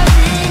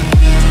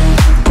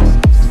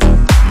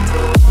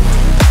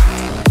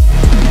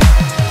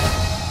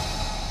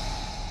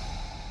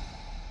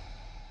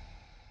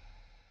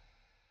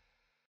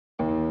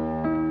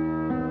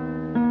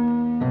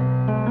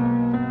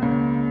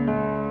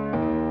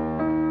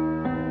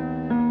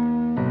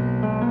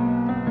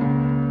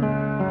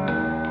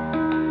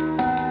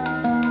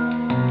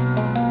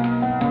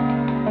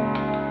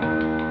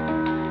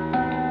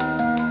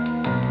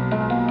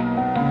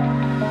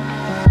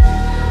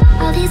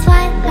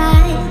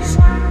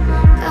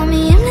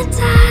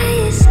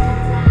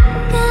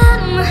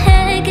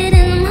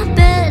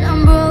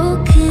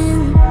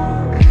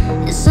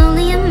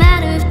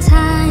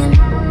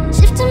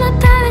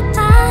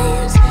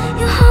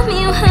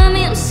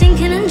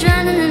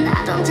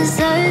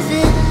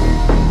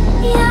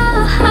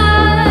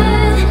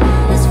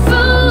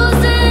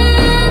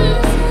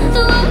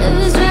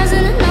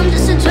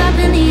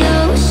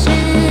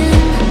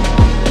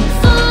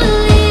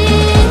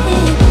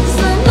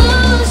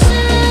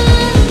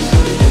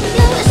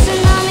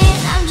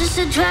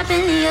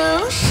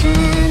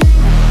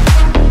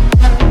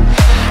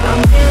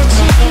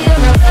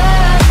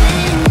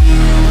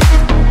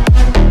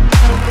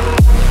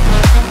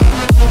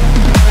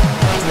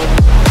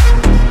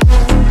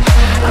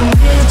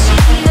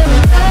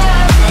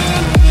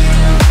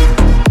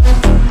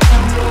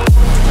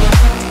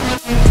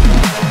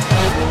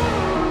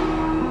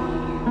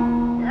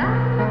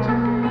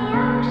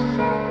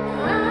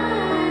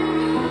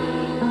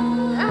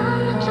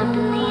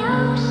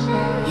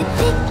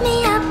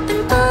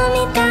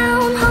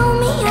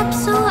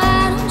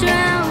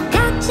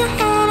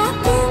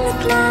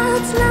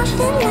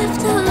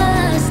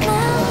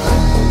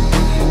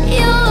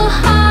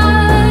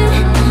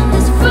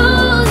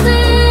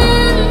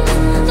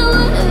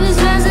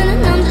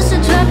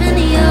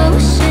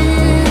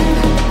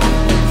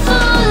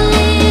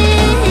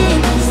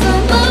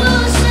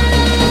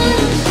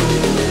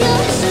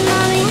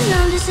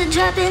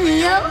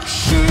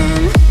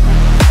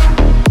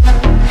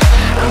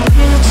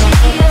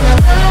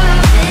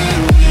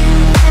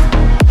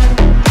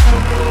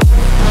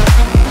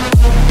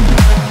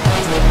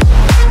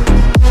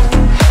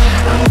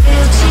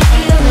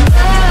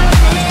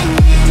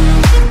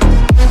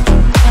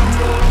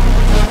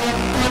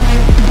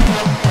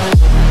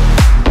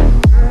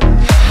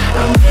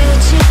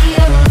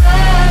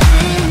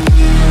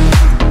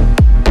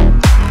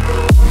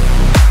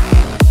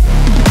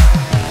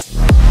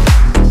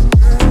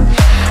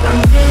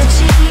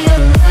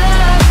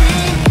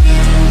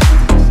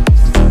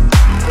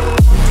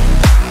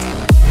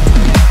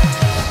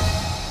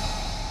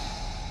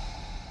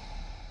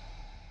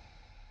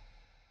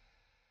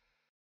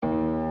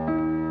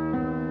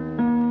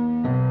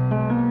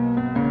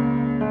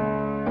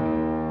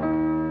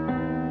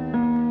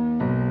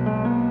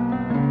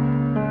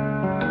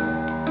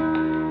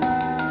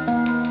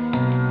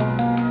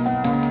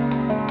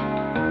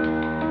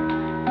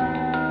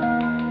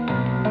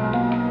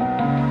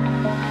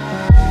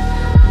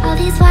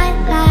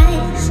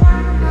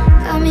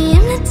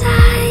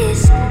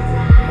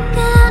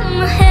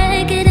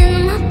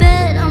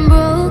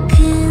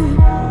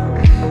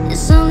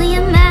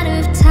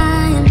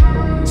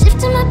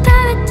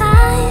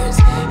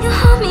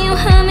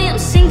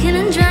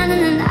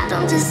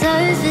don't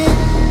deserve it.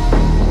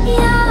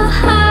 Your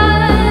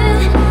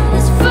heart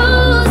is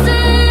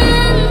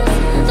frozen.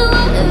 The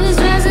water is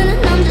rising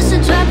and I'm just a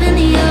drop in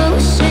the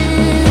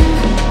ocean.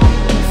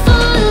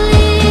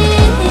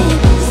 Falling,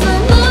 slow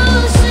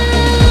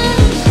motion.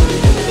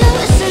 You're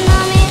a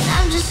tsunami and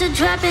I'm just a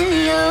drop in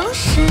the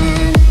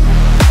ocean.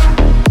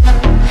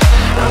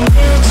 I'm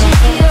reaching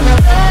your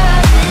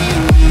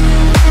loving you.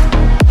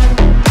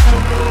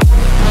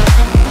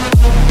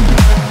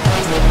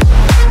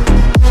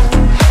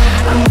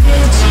 I'm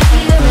reaching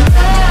your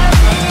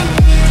loving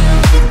you.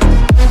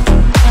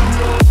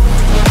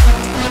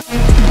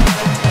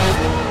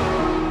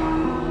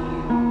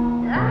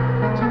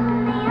 I'm a drop in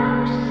the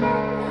ocean.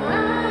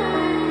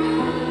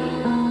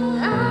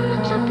 I'm a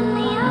drop in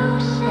the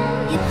ocean.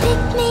 You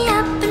pick me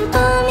up and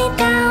pull me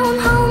down,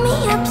 hold me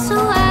up so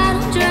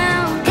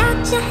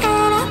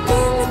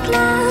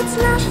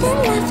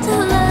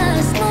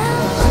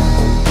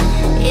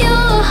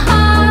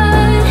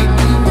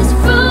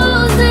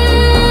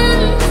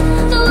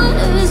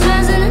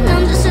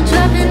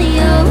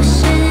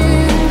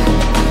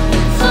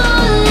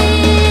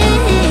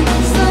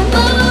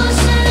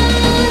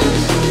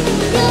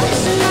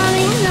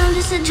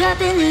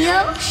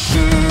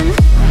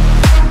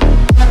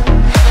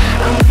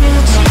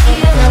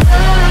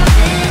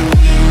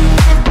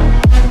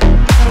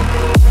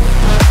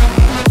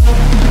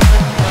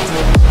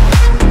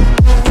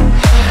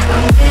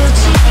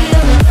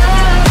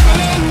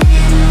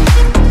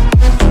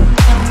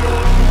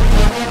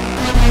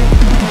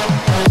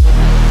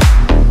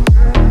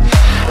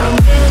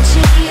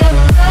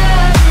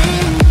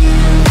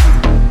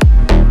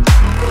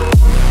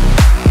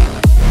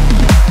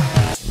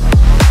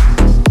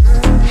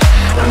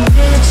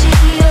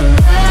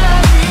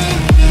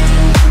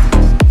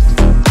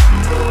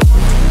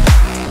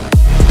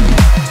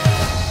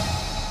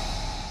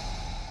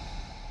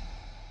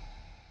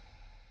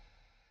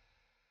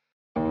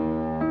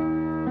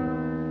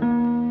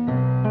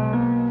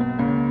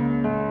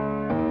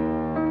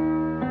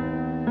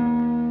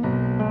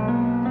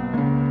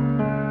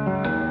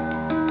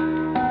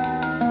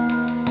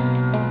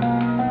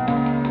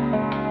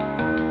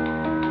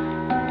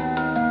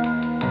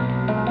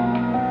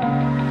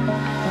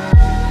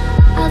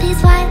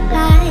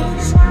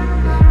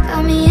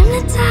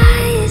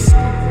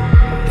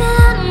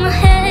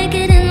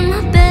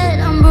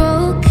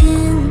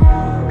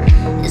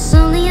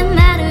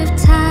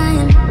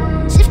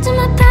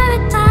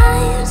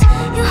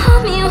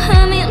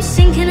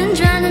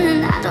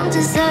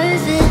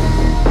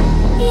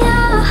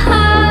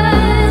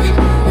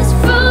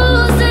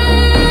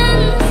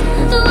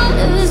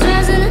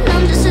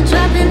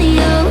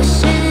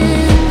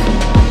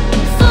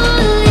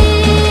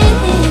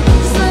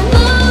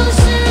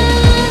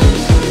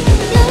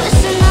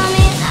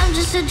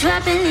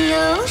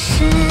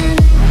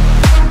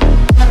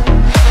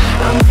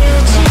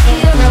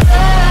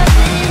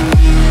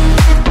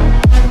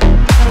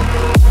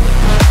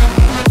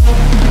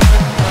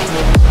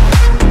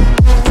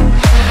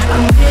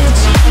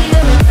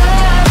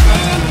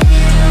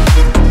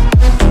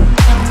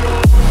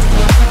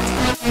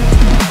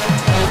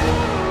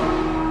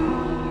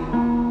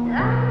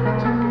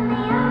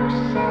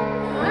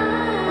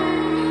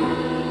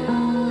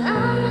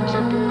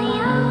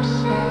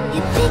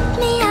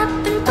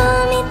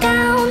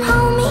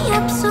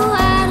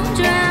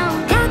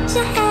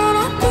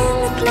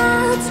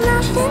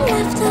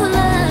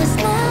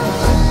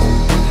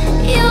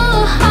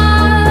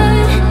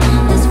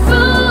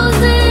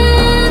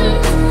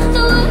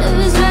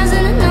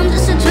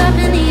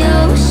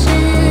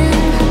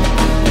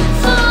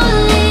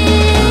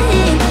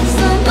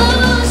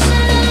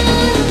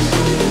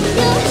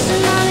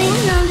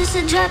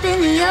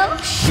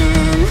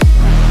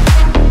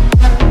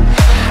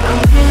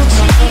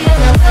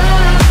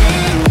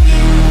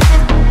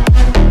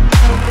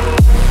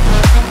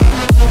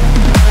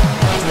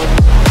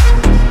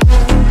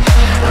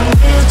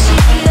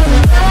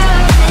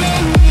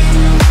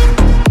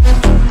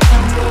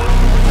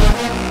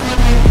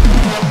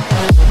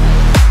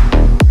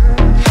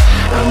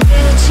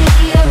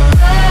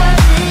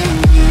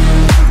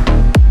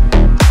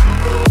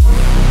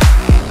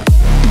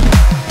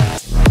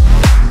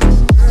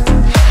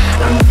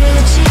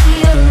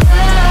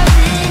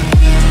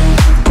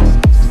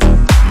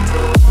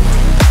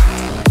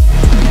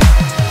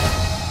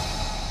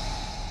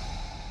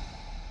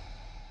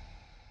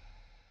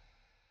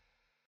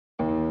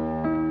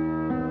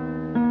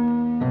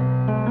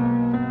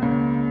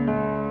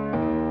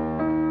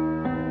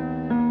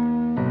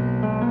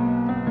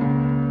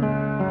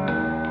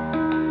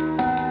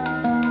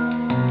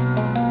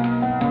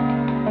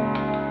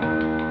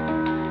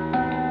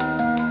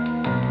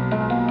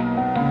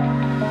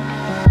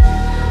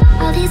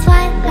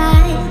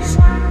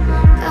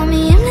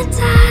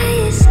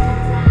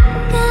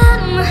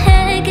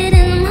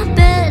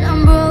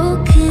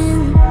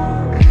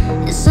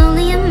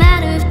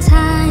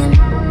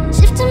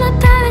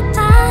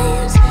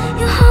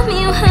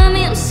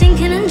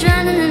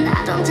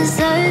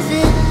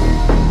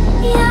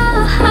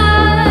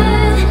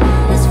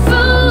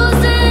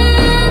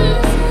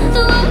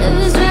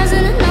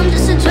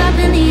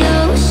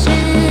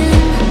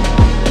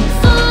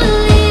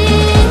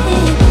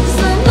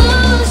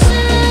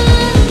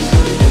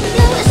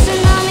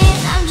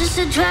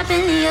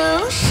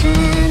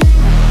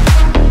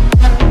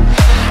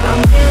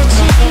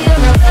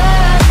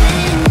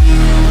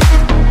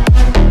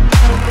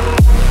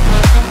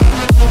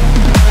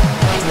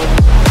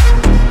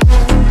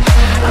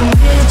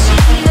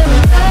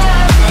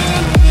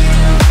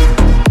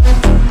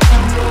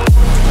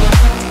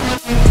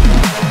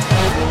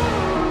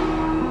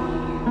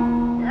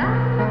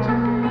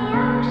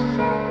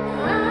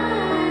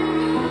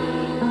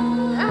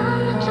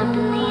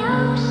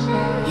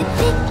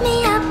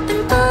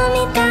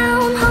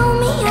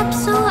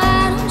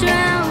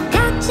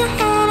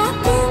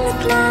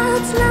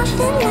clouds,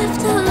 nothing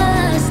left of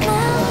us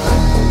now.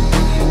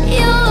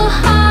 Your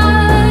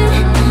heart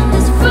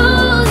is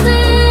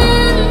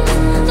frozen,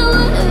 the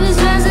water is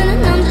rising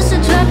and I'm just a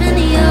drop in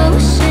the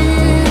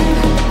ocean.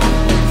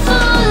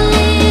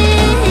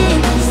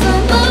 Falling, slow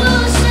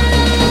motion.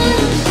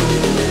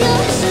 You're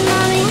a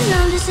tsunami and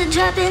I'm just a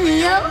drop in the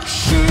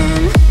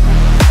ocean.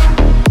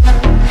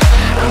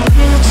 I'm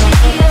guilty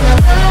of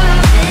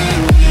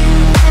loving you.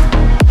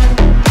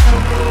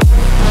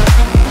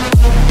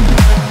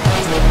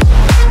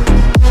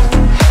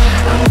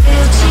 I'm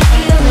guilty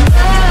of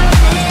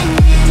loving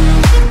you.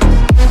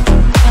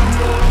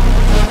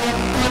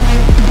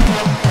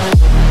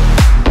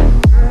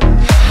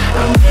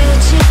 I'm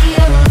guilty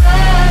of loving you. I'm guilty of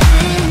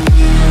loving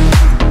you.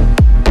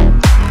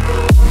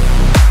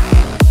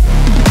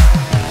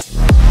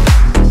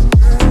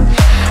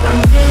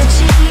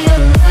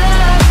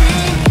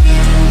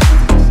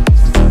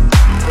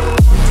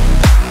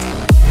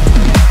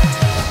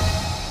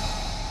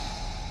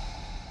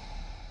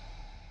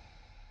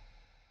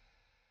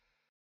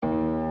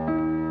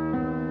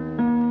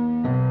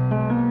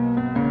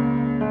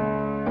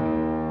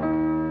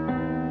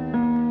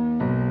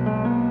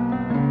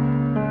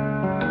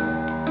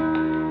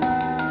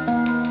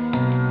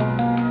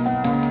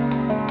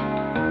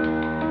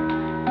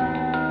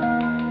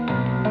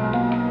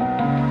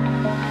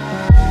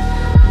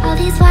 All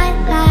these white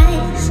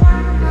lies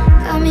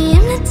got me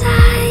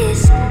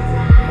hypnotized.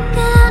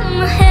 Get out of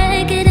my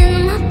head, get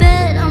into my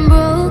bed, I'm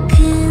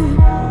broken.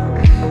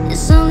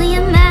 It's only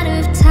a matter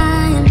of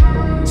time,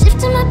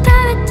 shifting my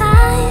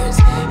paradigms.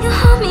 You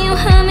hold me, you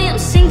hurt me, I'm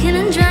sinking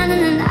and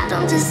drowning and I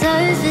don't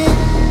deserve it.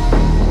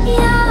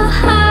 Your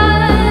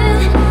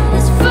heart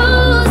is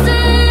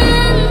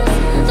frozen,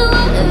 the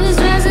water is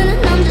rising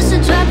and I'm just a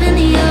drop in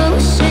the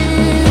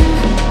ocean.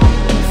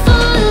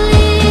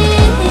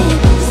 Falling,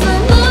 slow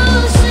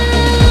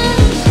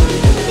motion.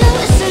 You're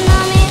a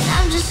tsunami and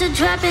I'm just a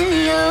drop in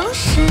the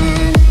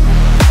ocean.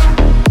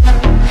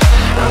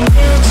 I'm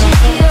guilty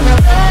of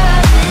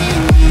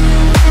loving you.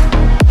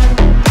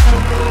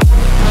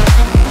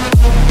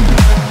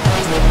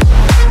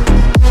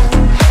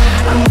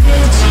 I'm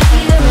guilty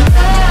of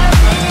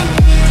loving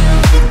you.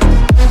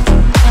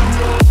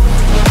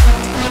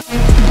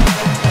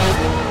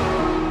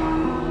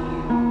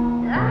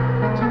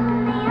 I'm a drop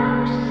in the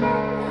ocean.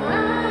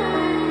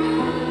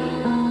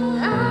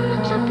 I'm a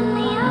drop in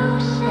the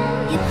ocean.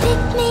 You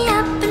pick me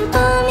up and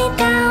pull me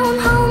down,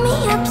 hold me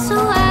up so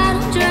I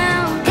don't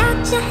drown. Got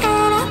your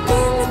head up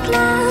in the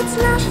clouds,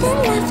 nothing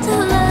left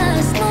of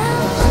us now.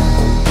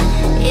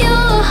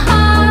 Your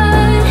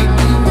heart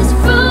is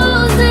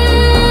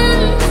frozen,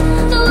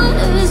 the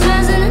water is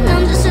rising and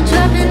I'm just a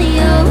drop in the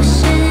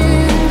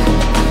ocean.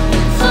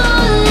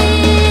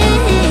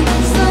 Falling,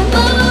 slow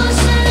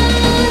motion.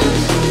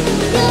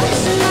 You're a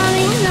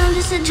tsunami and I'm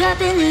just a drop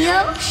in the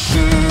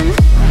ocean.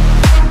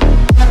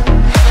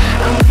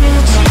 I'm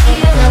guilty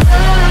of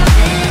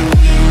loving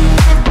you.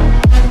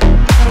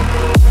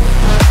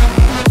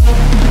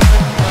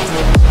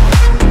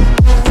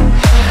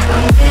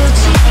 I'm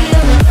guilty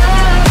of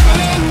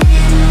loving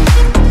you.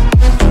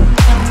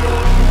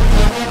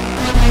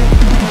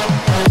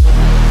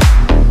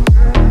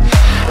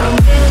 I'm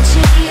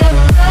guilty of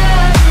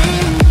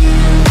loving you.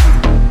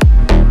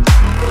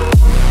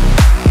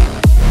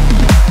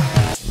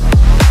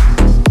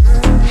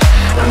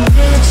 I'm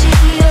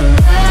guilty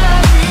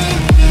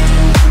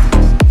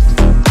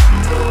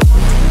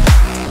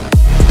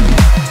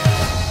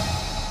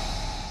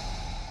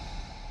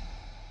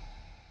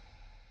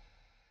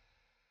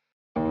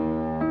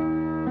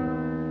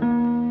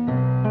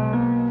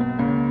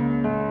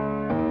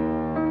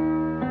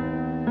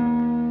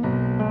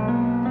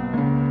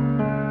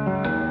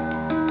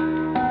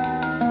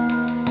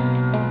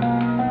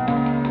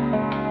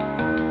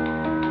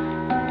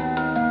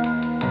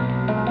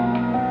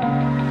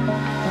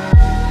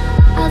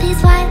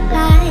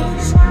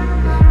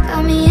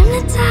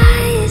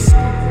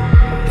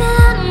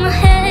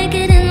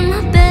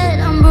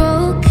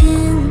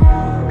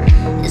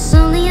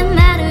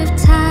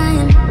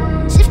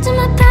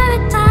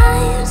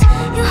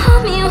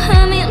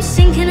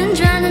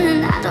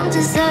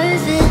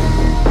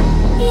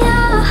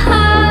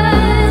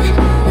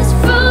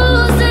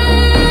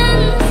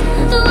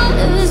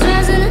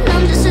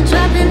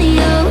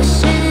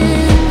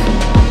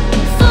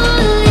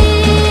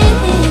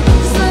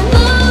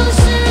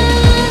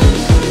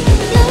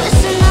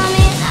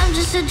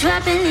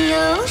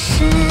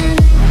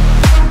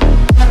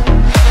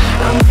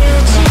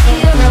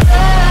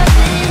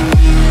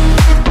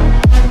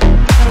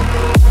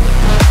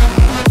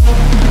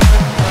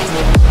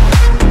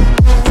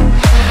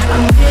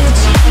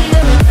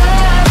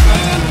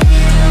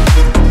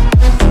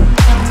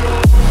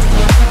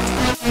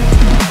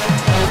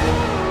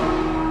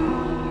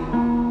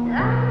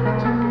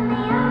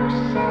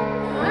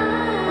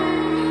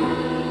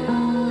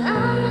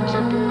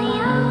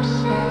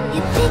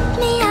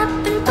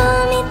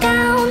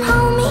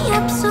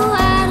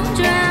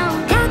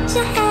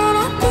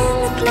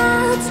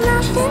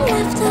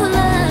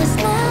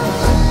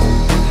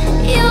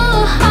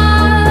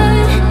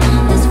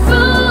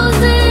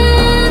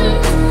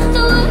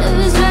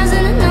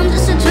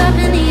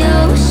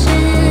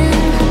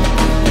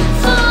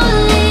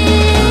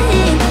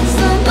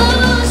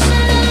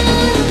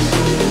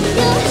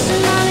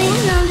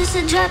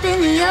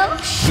in the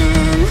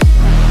ocean.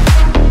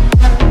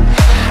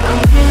 I'm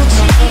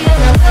guilty of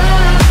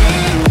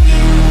loving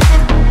you.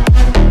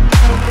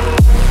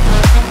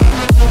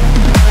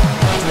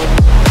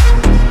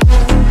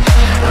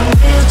 I'm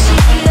guilty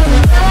of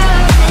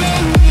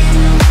loving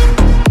you.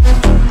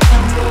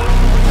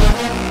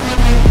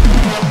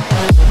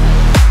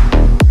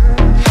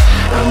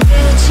 I'm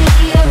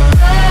guilty of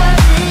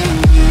loving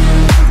you.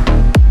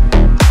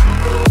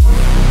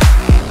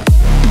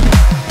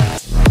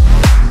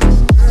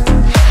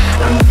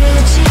 I'm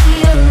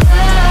guilty of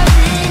loving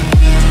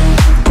you.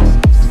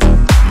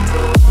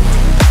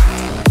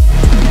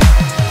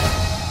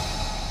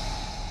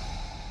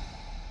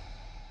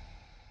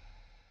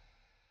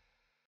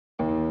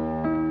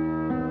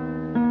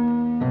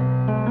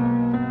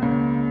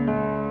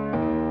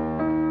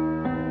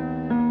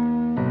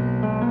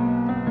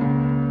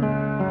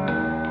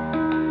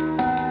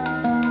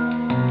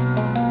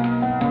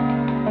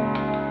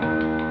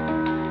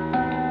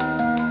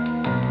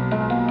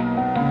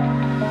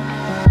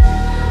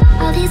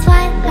 All these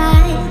white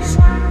lies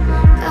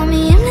got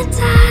me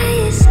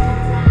hypnotized.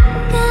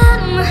 Get out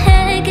of my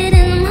head, get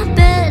into my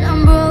bed,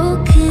 I'm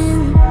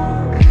broken.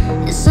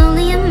 It's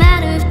only a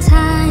matter of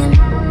time,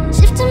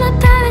 shifting my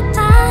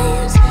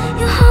paradigms.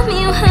 You hold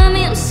me, you hurt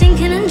me, I'm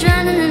sinking and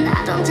drowning, and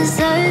I don't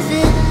deserve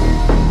it.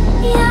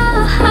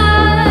 Your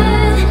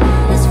heart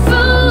is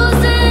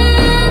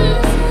frozen,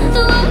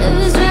 the water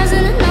is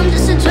rising, and I'm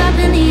just a drop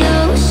in the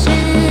ocean.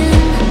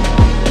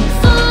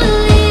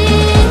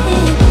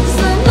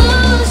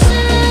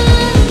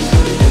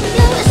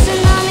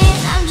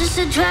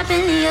 Drop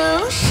in the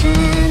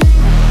ocean.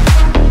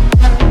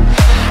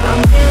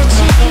 I'm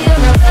guilty of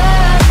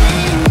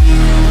loving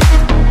you.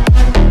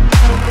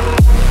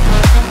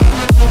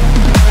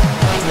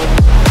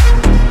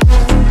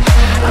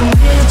 I'm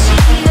guilty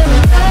of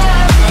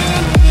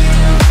loving you.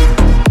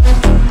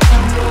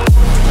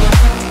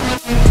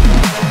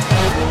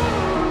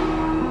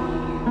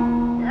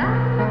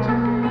 I'm a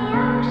drop in the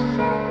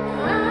ocean.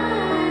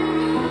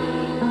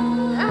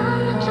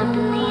 I'm a drop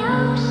in the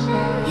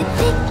ocean. You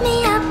pick me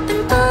up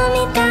and pull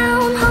me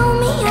down, hold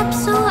me up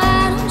so I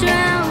don't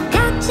drown.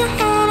 Got your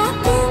head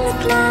up in the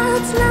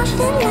clouds,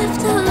 nothing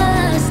left of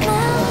us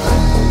now.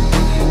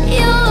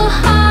 Your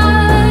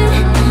heart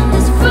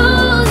is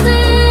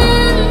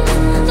frozen,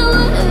 the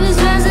water is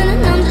rising,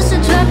 and I'm just a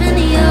drop in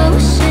the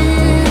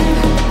ocean.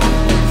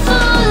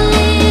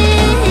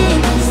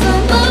 Falling, slow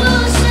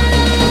motion.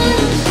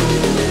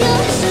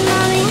 You're a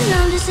tsunami and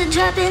I'm just a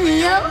drop in the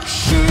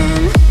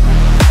ocean.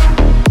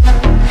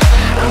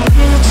 I'm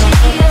guilty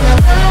of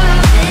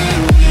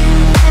loving you.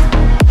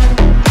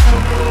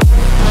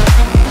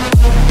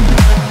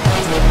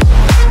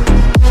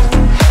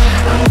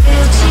 I'm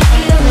guilty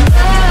of loving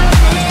you.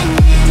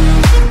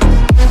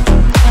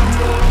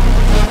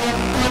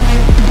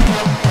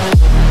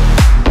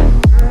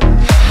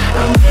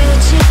 I'm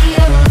guilty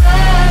of loving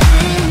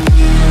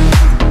you.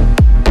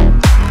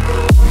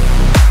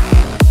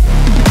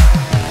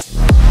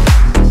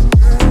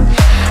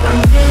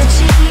 I'm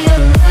guilty of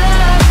loving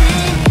you.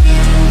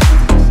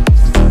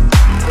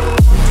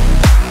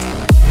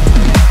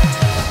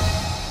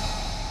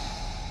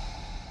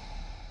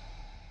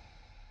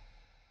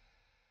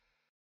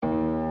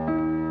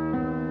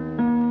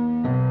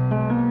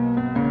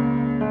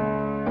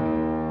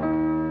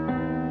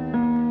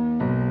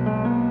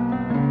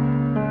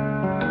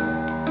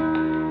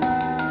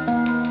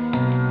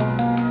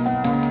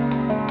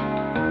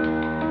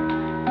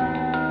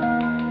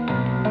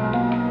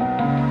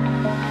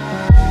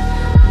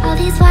 All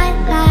these white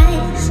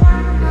lies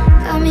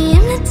got me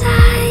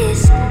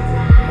hypnotized.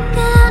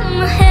 Get out of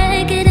my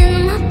head, get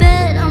into my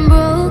bed, I'm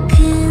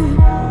broken.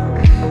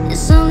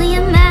 It's only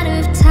a matter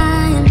of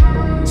time,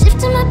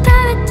 shifting my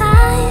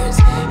paradigms.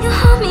 You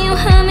hold me, you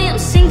hurt me, I'm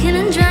sinking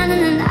and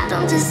drowning, and I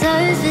don't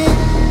deserve it.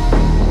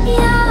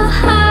 Your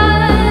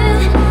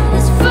heart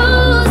is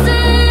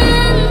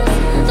frozen,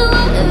 the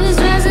water is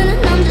rising,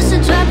 and I'm just a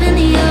drop in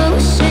the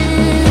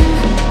ocean.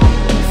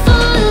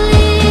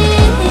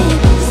 Falling,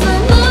 slow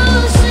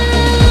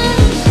motion.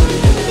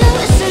 You're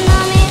a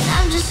tsunami and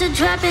I'm just a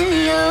drop in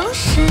the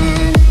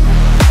ocean.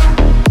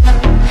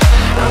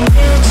 I'm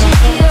guilty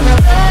of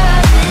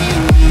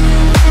loving you.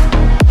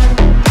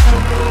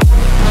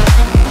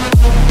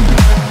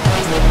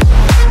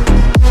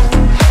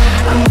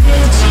 I'm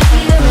guilty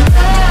of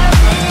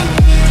loving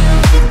you.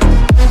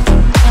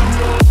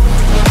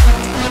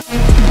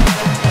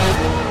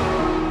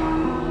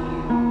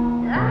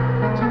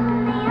 I'm a drop in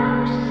the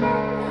ocean.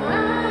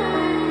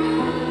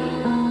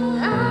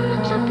 I'm a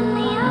drop in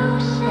the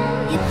ocean.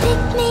 You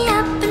pick me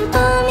up and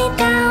pull me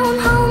down,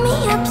 hold me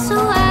up so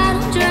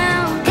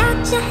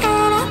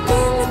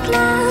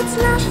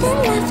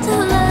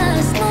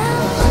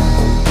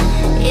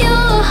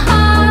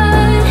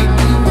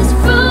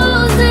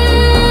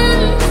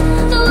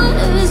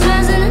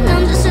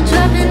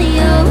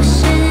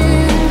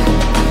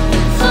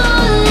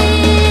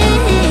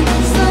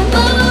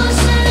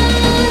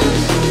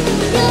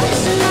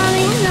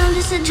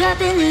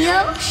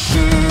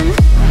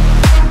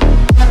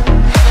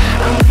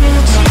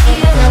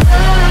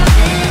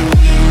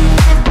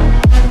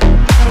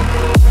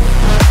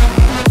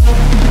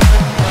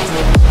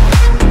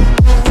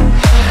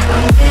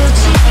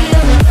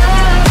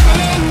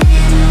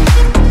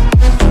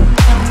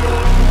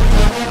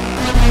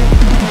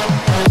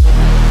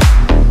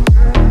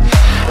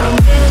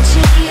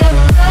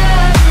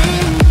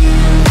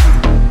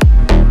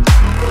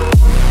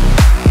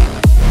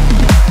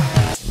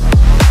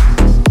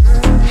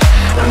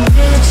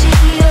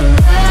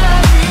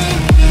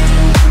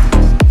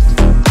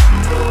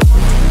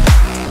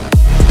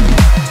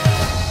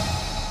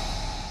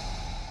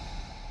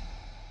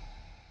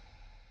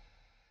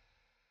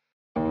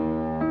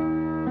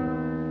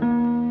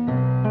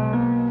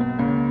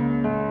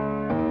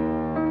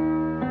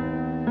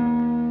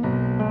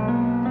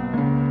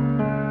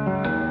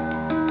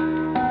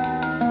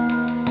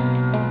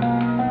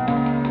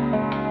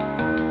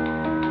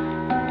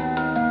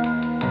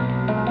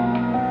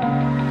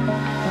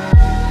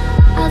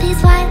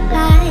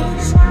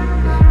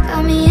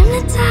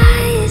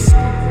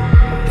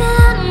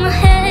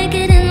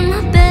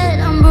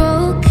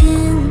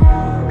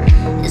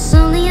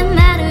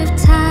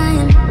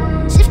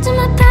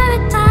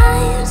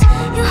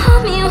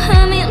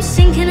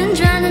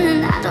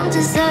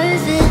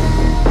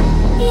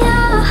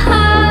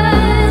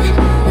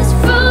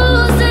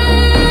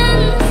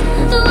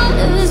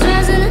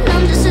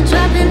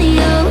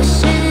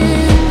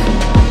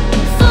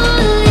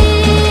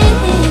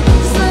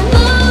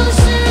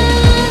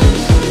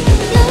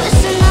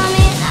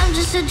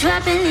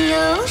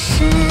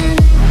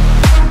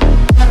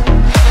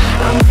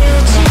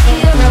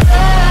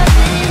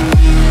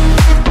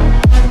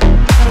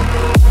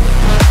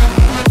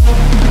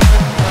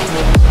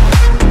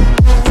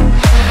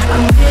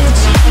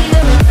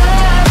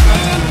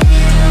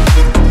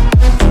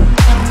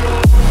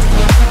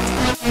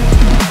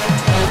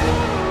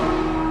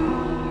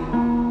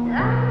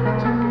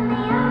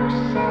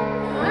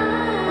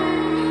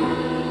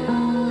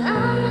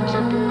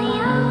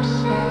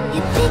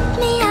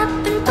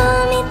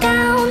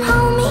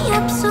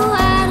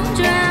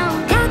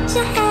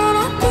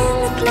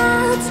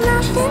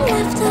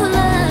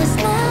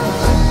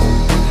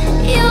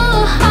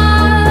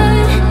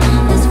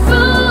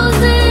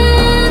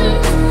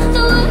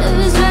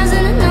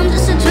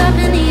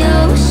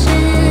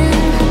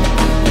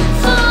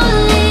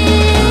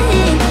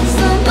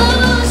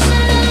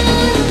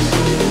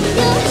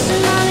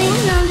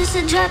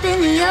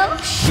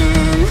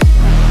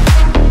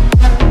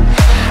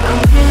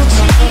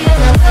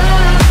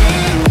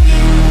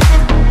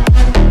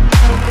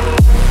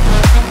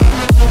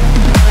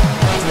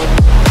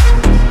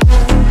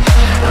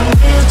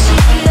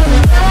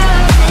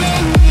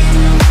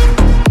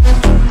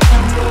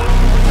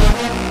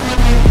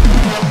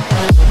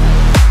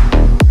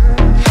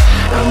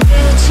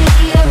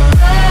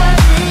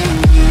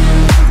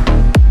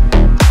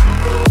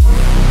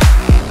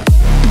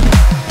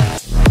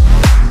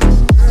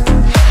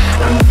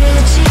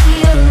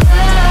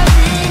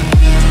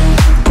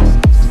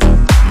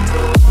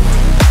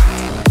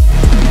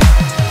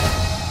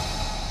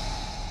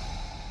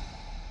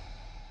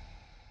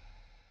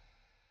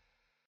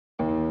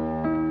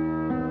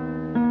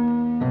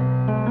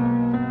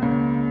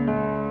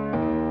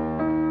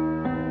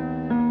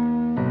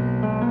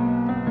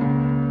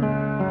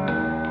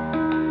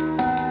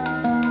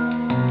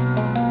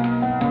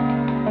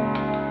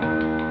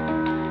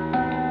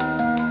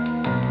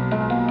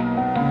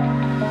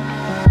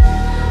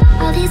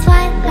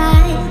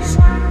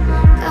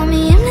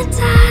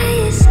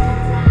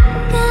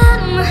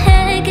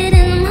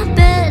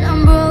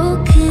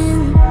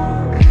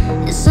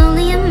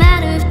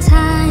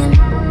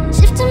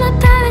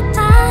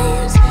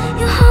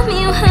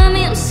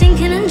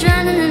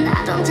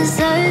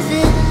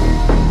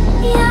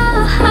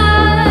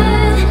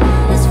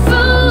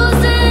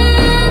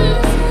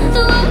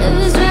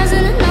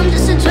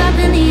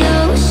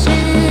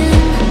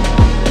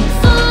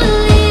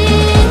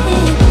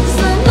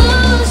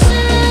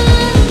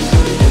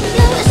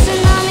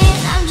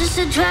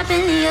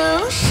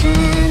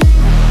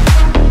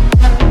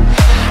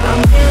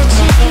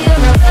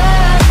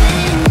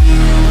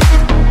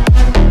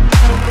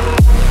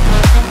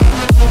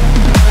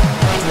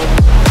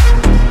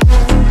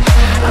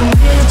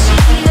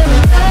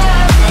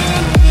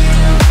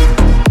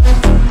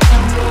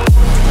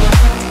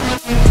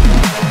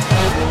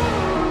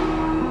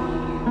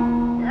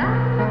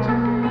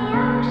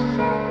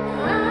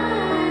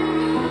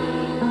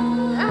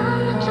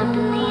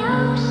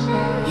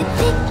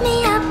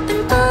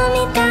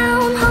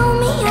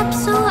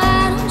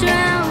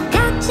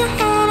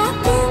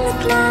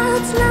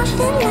clouds,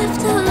 nothing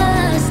left of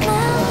us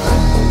now.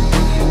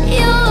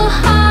 Your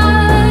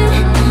heart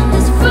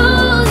is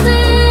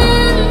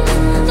frozen,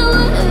 the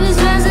water is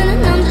rising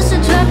and I'm just a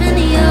drop in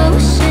the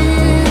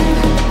ocean.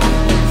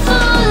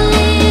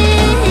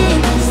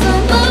 Falling, slow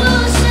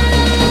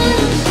motion.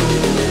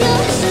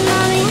 You're a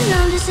tsunami and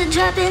I'm just a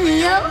drop in the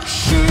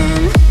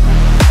ocean.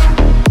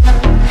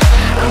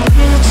 I'm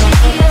guilty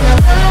of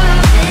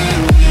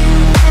loving you.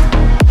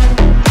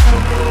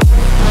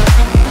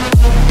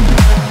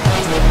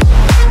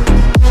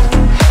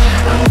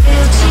 I'm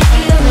guilty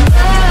of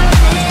loving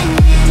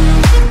you.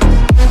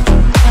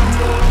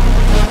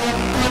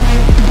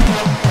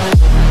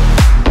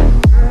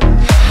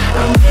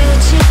 I'm guilty of loving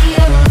you. I'm guilty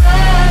of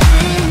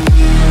loving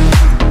you.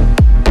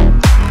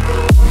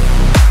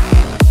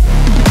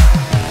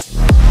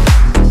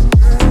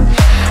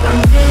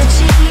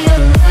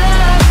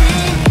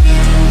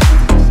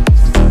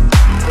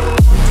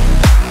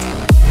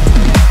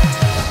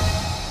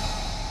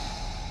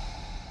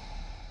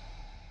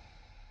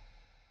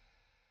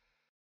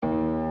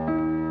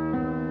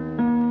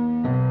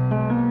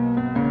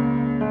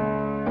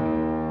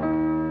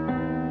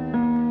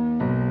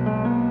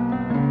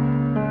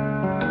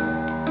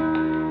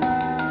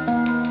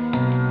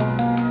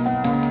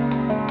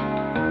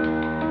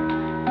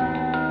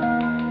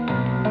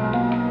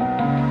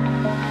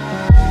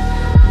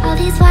 All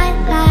these white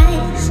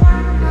lies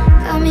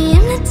got me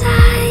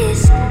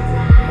hypnotized.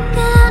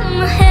 Get out of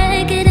my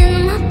head, get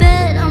into my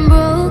bed, I'm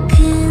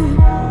broken.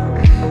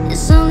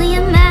 It's only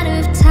a matter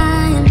of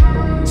time,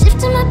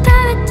 shifting my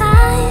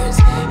paradigms.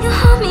 You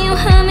hold me, you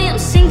hurt me, I'm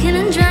sinking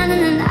and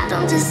drowning and I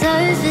don't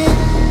deserve it.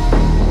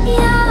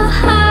 Your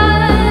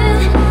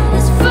heart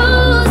is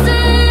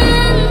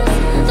frozen,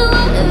 the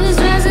water is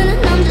rising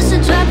and I'm just a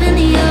drop in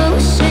the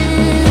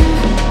ocean.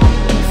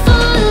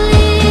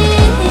 Falling,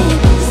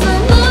 slow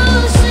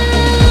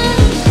motion.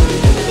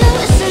 You're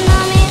a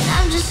tsunami and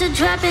I'm just a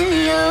drop in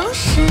the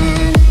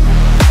ocean.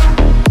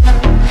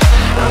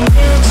 I'm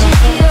guilty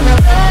of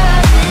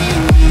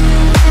loving you.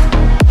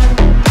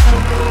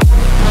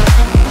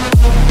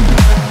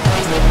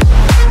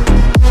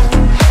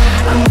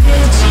 I'm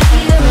guilty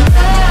of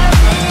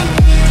loving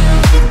you.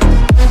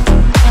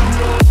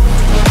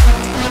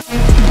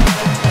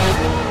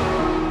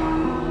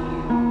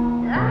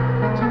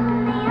 I'm a drop in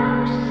the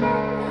ocean.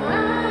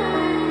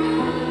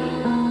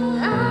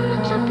 I'm a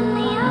drop in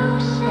the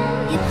ocean.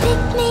 You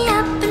pick me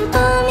up and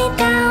pull me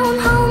down,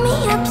 hold me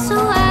up so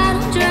I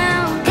don't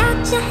drown. Got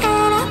your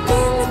head up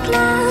in the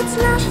clouds,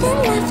 nothing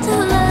left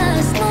of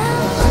us now.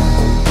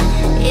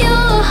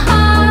 Your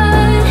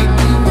heart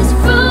is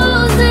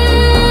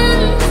frozen,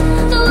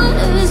 the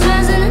water is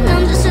rising and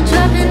I'm just a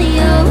drop in the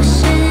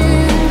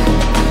ocean.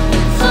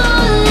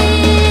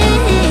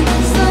 Falling,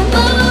 slow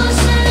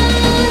motion.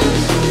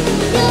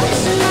 You're a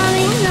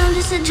tsunami and I'm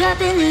just a drop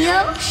in the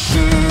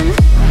ocean.